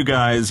 we love you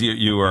guys.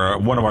 You are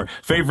one of our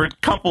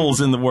favorite couples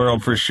in the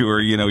world for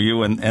sure.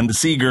 You and the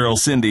Sea Girl,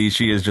 Cindy,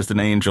 she is just an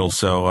angel.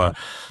 So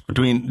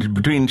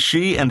between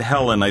she and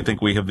Helen, I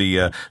think we have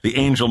the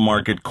angel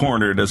market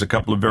cornered as a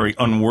couple of very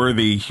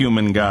unworthy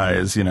human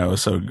guys.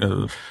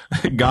 So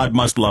God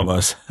must love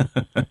us.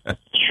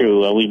 It's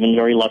true. We've been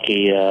very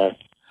lucky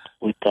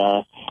with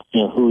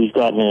who we've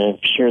gotten to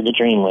share the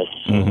dream with.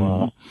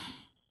 So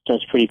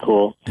that's pretty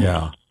cool.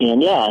 Yeah.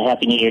 And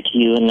Happy New Year to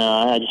you. And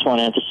I just want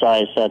to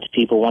emphasize to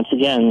people once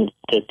again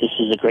that this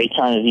is a great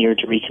time of year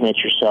to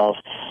recommit yourself.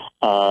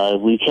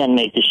 We can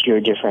make this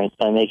year different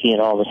by making it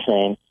all the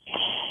same,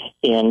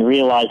 and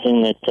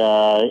realizing that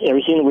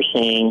everything that we're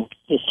seeing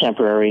is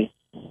temporary.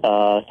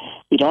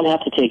 We don't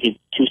have to take it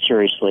too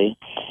seriously.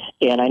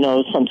 And I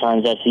know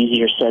sometimes that's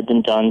easier said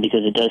than done,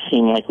 because it does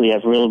seem like we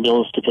have real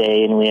bills to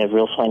pay, and we have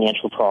real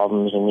financial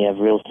problems, and we have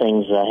real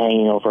things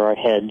hanging over our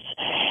heads.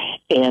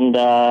 And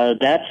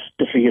that's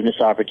the forgiveness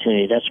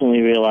opportunity. That's when we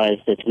realize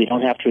that we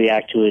don't have to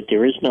react to it.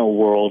 There is no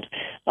world.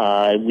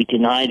 We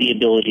deny the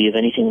ability of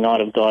anything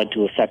not of God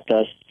to affect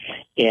us,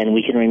 and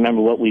we can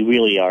remember what we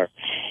really are.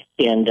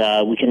 And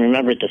we can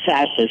remember it the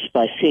fastest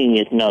by seeing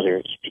it in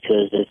others,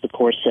 because as the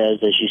Course says,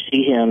 as you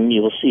see him,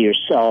 you will see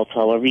yourself.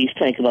 However you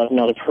think about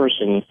another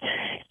person,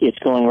 it's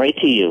going right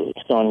to you.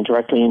 It's going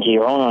directly into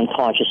your own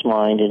unconscious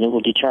mind, and it will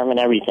determine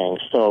everything.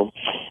 So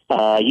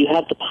you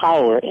have the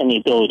power and the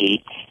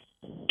ability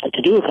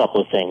to do a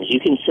couple of things. You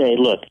can say,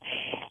 look,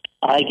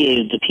 I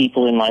gave the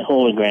people in my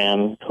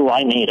hologram, who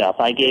I made up,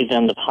 I gave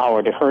them the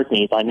power to hurt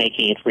me by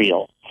making it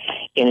real.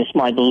 And it's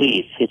my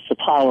belief. It's the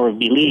power of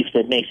belief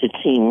that makes it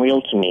seem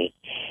real to me.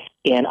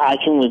 And I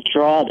can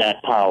withdraw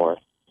that power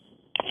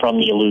from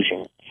the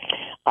illusion.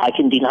 I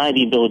can deny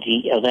the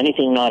ability of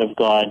anything not of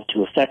God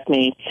to affect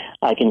me.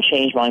 I can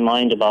change my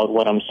mind about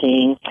what I'm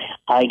seeing.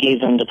 I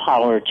gave them the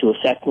power to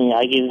affect me.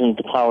 I gave them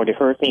the power to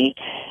hurt me.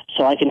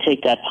 So I can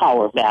take that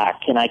power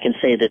back, and I can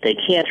say that they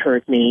can't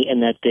hurt me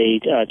and that they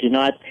do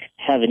not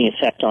have any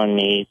effect on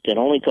me, that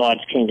only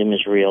God's kingdom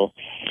is real.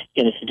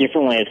 And it's a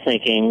different way of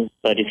thinking,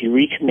 but if you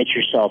recommit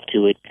yourself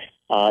to it,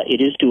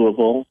 it is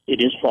doable,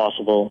 it is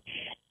possible,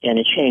 and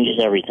it changes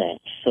everything.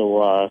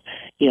 So,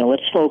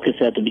 let's focus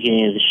at the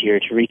beginning of this year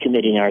to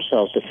recommitting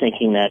ourselves to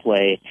thinking that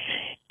way.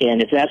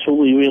 And if that's what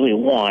we really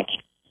want,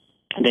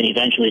 then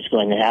eventually it's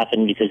going to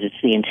happen, because it's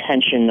the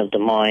intention of the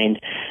mind.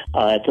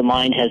 If the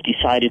mind has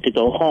decided to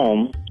go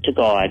home to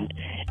God,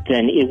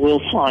 then it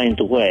will find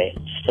the way.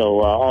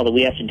 So all that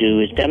we have to do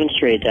is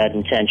demonstrate that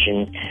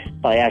intention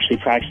by actually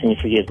practicing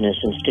forgiveness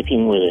and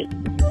sticking with it.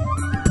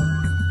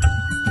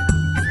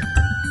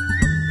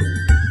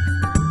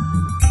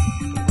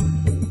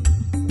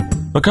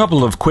 A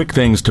couple of quick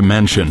things to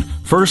mention.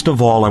 First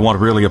of all, I want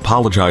to really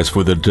apologize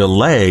for the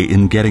delay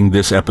in getting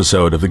this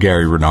episode of the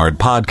Gary Renard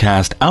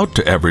podcast out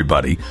to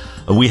everybody.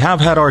 We have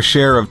had our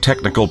share of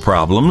technical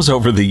problems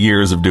over the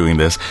years of doing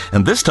this,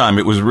 and this time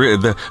it was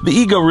the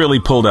ego really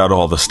pulled out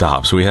all the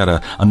stops. We had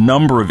a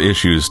number of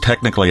issues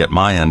technically at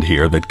my end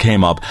here that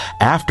came up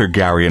after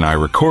Gary and I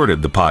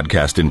recorded the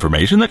podcast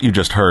information that you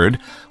just heard.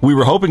 We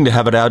were hoping to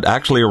have it out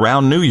actually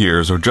around New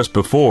Year's or just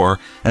before,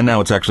 and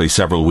now it's actually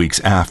several weeks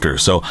after.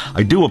 So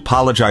I do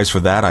apologize for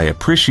that. I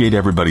appreciate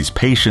everybody's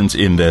patience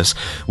in this.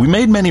 We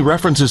made many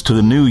references to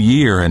the new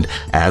year, and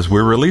as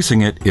we're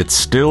releasing it, it's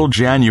still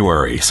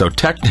January. So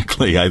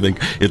technically, I think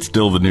it's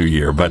still the new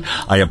year, but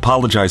I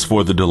apologize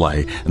for the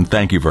delay, and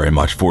thank you very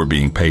much for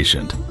being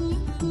patient.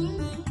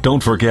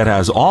 Don't forget,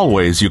 as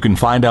always, you can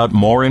find out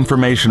more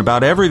information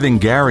about everything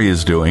Gary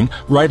is doing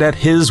right at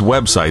his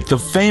website, the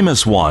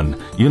famous one,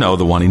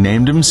 the one he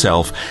named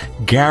himself,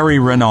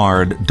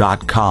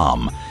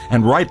 GaryRenard.com.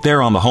 And right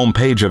there on the home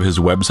page of his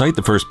website,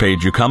 the first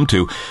page you come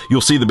to,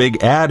 you'll see the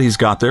big ad he's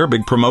got there,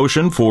 big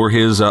promotion for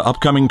his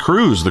upcoming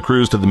cruise, the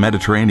cruise to the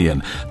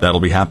Mediterranean.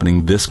 That'll be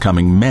happening this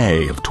coming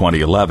May of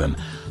 2011.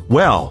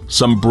 Well,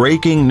 some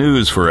breaking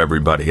news for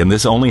everybody, and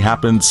this only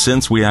happened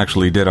since we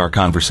actually did our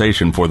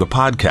conversation for the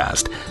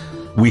podcast.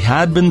 We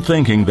had been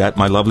thinking that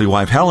my lovely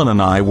wife Helen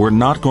and I were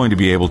not going to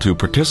be able to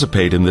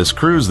participate in this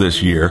cruise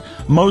this year,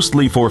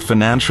 mostly for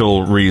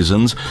financial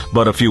reasons,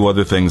 but a few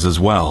other things as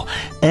well.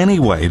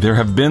 Anyway, there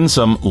have been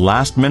some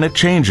last-minute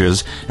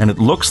changes, and it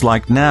looks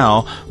like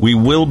now we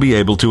will be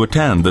able to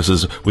attend. This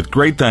is with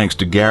great thanks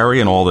to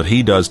Gary and all that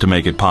he does to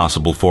make it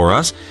possible for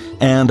us.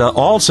 And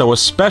also a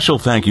special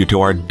thank you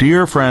to our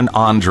dear friend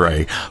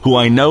Andre, who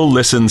I know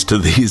listens to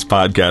these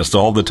podcasts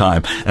all the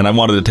time, and I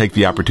wanted to take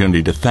the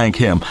opportunity to thank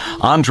him.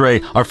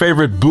 Andre, our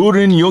favorite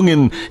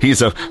Boerenjongen,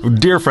 he's a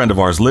dear friend of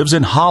ours, lives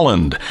in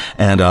Holland,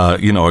 and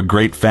a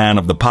great fan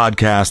of the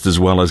podcast as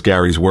well as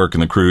Gary's work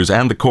in the cruise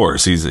and the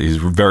course. He's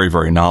very,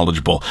 very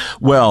knowledgeable.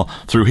 Well,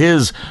 through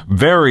his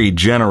very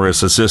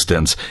generous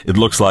assistance, it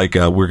looks like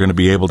we're going to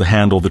be able to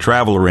handle the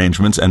travel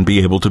arrangements and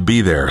be able to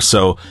be there.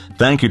 So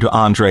thank you to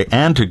Andre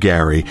and to Gary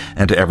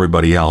and to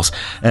everybody else.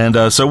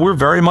 And so we're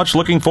very much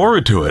looking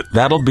forward to it.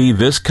 That'll be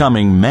this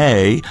coming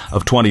May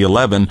of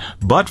 2011.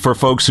 But for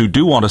folks who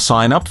do want to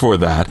sign up for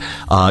that,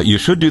 you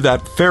should do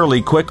that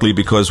fairly quickly,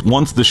 because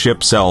once the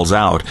ship sells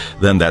out,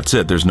 then that's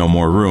it. There's no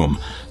more room.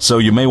 So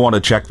you may want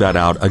to check that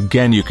out.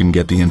 Again, you can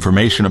get the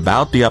information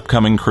about the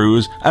upcoming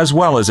cruise as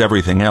well as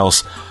everything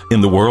else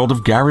in the world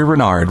of Gary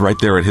Renard right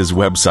there at his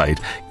website,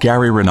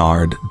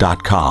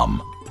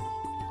 GaryRenard.com.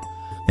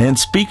 And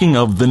speaking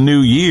of the new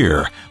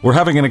year, we're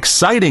having an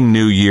exciting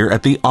new year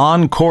at the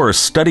On Course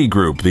study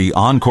group, the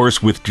On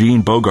Course with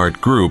Gene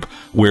Bogart group,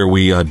 where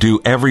we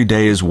do every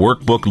day's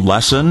workbook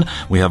lesson.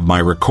 We have my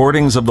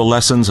recordings of the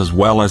lessons as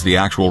well as the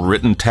actual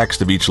written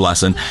text of each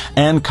lesson,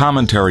 and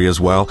commentary as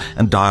well,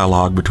 and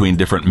dialogue between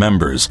different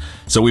members.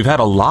 So we've had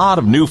a lot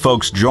of new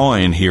folks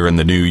join here in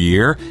the new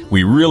year.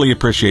 We really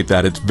appreciate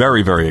that. It's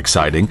very, very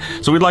exciting.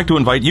 So we'd like to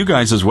invite you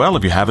guys as well.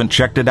 If you haven't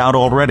checked it out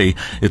already,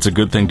 it's a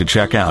good thing to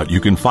check out.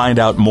 You can find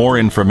out more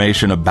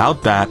information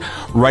about that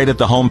right at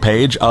the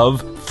homepage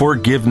of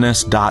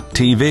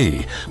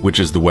forgiveness.tv, which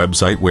is the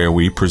website where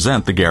we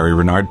present the Gary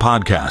Renard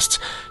podcasts.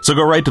 So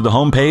go right to the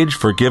homepage,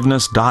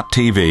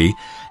 forgiveness.tv.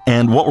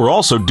 And what we're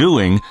also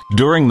doing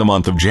during the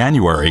month of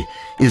January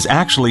is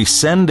actually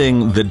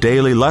sending the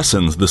daily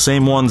lessons, the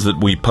same ones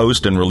that we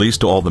post and release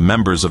to all the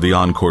members of the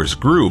OnCourse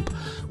group.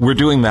 We're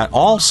doing that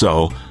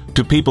also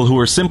to people who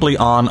are simply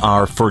on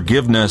our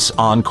Forgiveness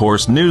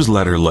OnCourse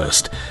newsletter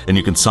list. And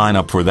you can sign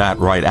up for that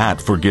right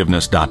at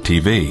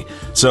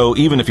forgiveness.tv. So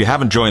even if you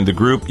haven't joined the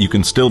group, you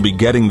can still be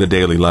getting the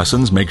daily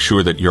lessons. Make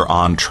sure that you're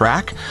on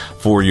track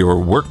for your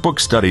workbook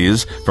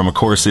studies from A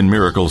Course in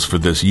Miracles for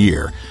this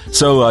year.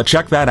 So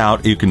check that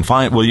out. You can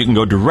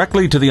go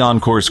directly to the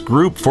OnCourse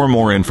group for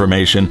more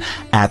information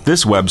at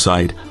this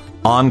website,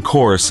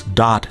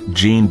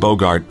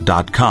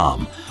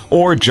 oncourse.genebogart.com,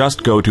 or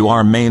just go to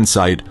our main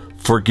site,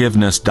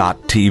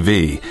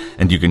 forgiveness.tv,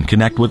 and you can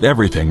connect with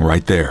everything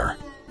right there.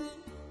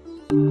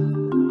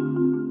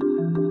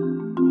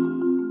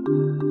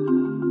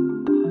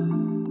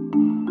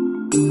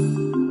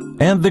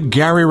 And the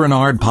Gary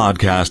Renard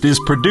podcast is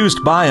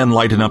produced by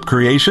Enlighten Up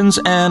Creations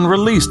and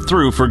released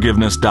through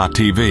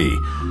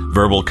forgiveness.tv.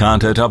 Verbal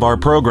content of our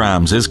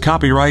programs is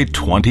copyright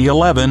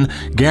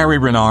 2011, Gary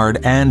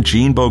Renard and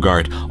Gene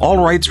Bogart. All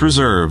rights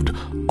reserved.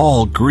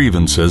 All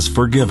grievances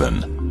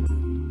forgiven.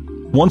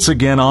 Once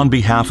again, on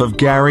behalf of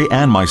Gary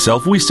and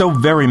myself, we so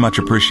very much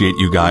appreciate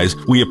you guys.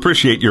 We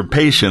appreciate your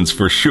patience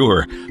for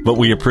sure, but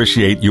we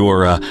appreciate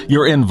your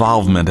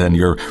involvement and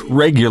your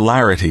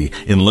regularity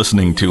in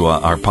listening to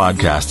our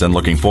podcasts and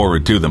looking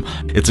forward to them.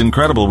 It's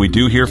incredible. We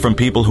do hear from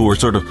people who are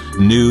sort of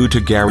new to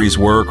Gary's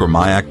work or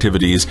my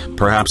activities,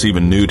 perhaps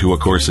even new to A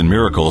Course in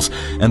Miracles,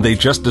 and they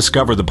just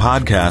discover the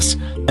podcasts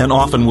and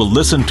often will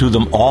listen to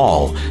them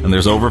all. And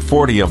there's over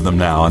 40 of them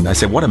now. And I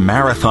say, what a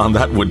marathon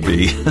that would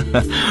be.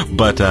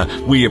 But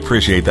we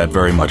appreciate that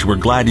very much. We're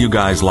glad you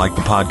guys like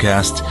the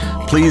podcast.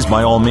 Please,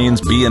 by all means,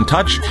 be in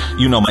touch.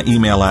 You know my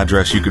email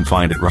address. You can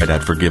find it right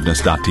at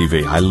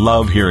forgiveness.tv. I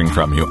love hearing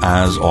from you,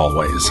 as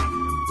always.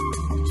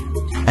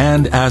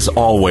 And as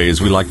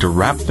always, we like to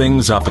wrap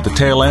things up at the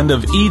tail end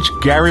of each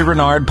Gary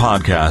Renard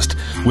podcast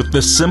with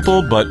the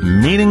simple but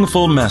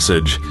meaningful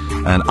message.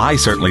 And I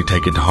certainly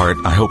take it to heart.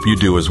 I hope you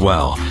do as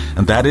well.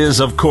 And that is,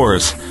 of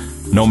course,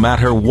 no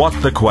matter what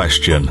the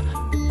question,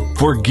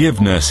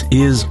 forgiveness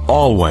is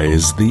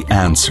always the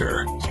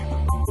answer.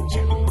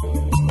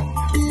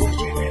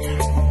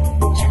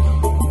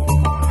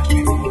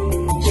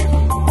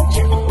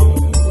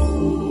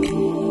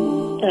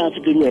 That's a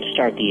good way to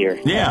start the year.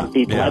 Yeah.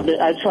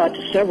 I've talked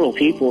to several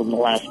people in the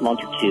last month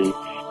or two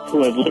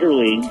who have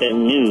literally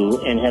been new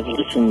and have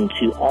listened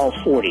to all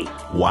 40.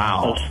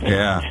 Wow.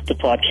 The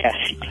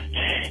podcast.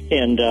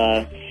 And,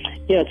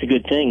 it's a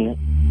good thing.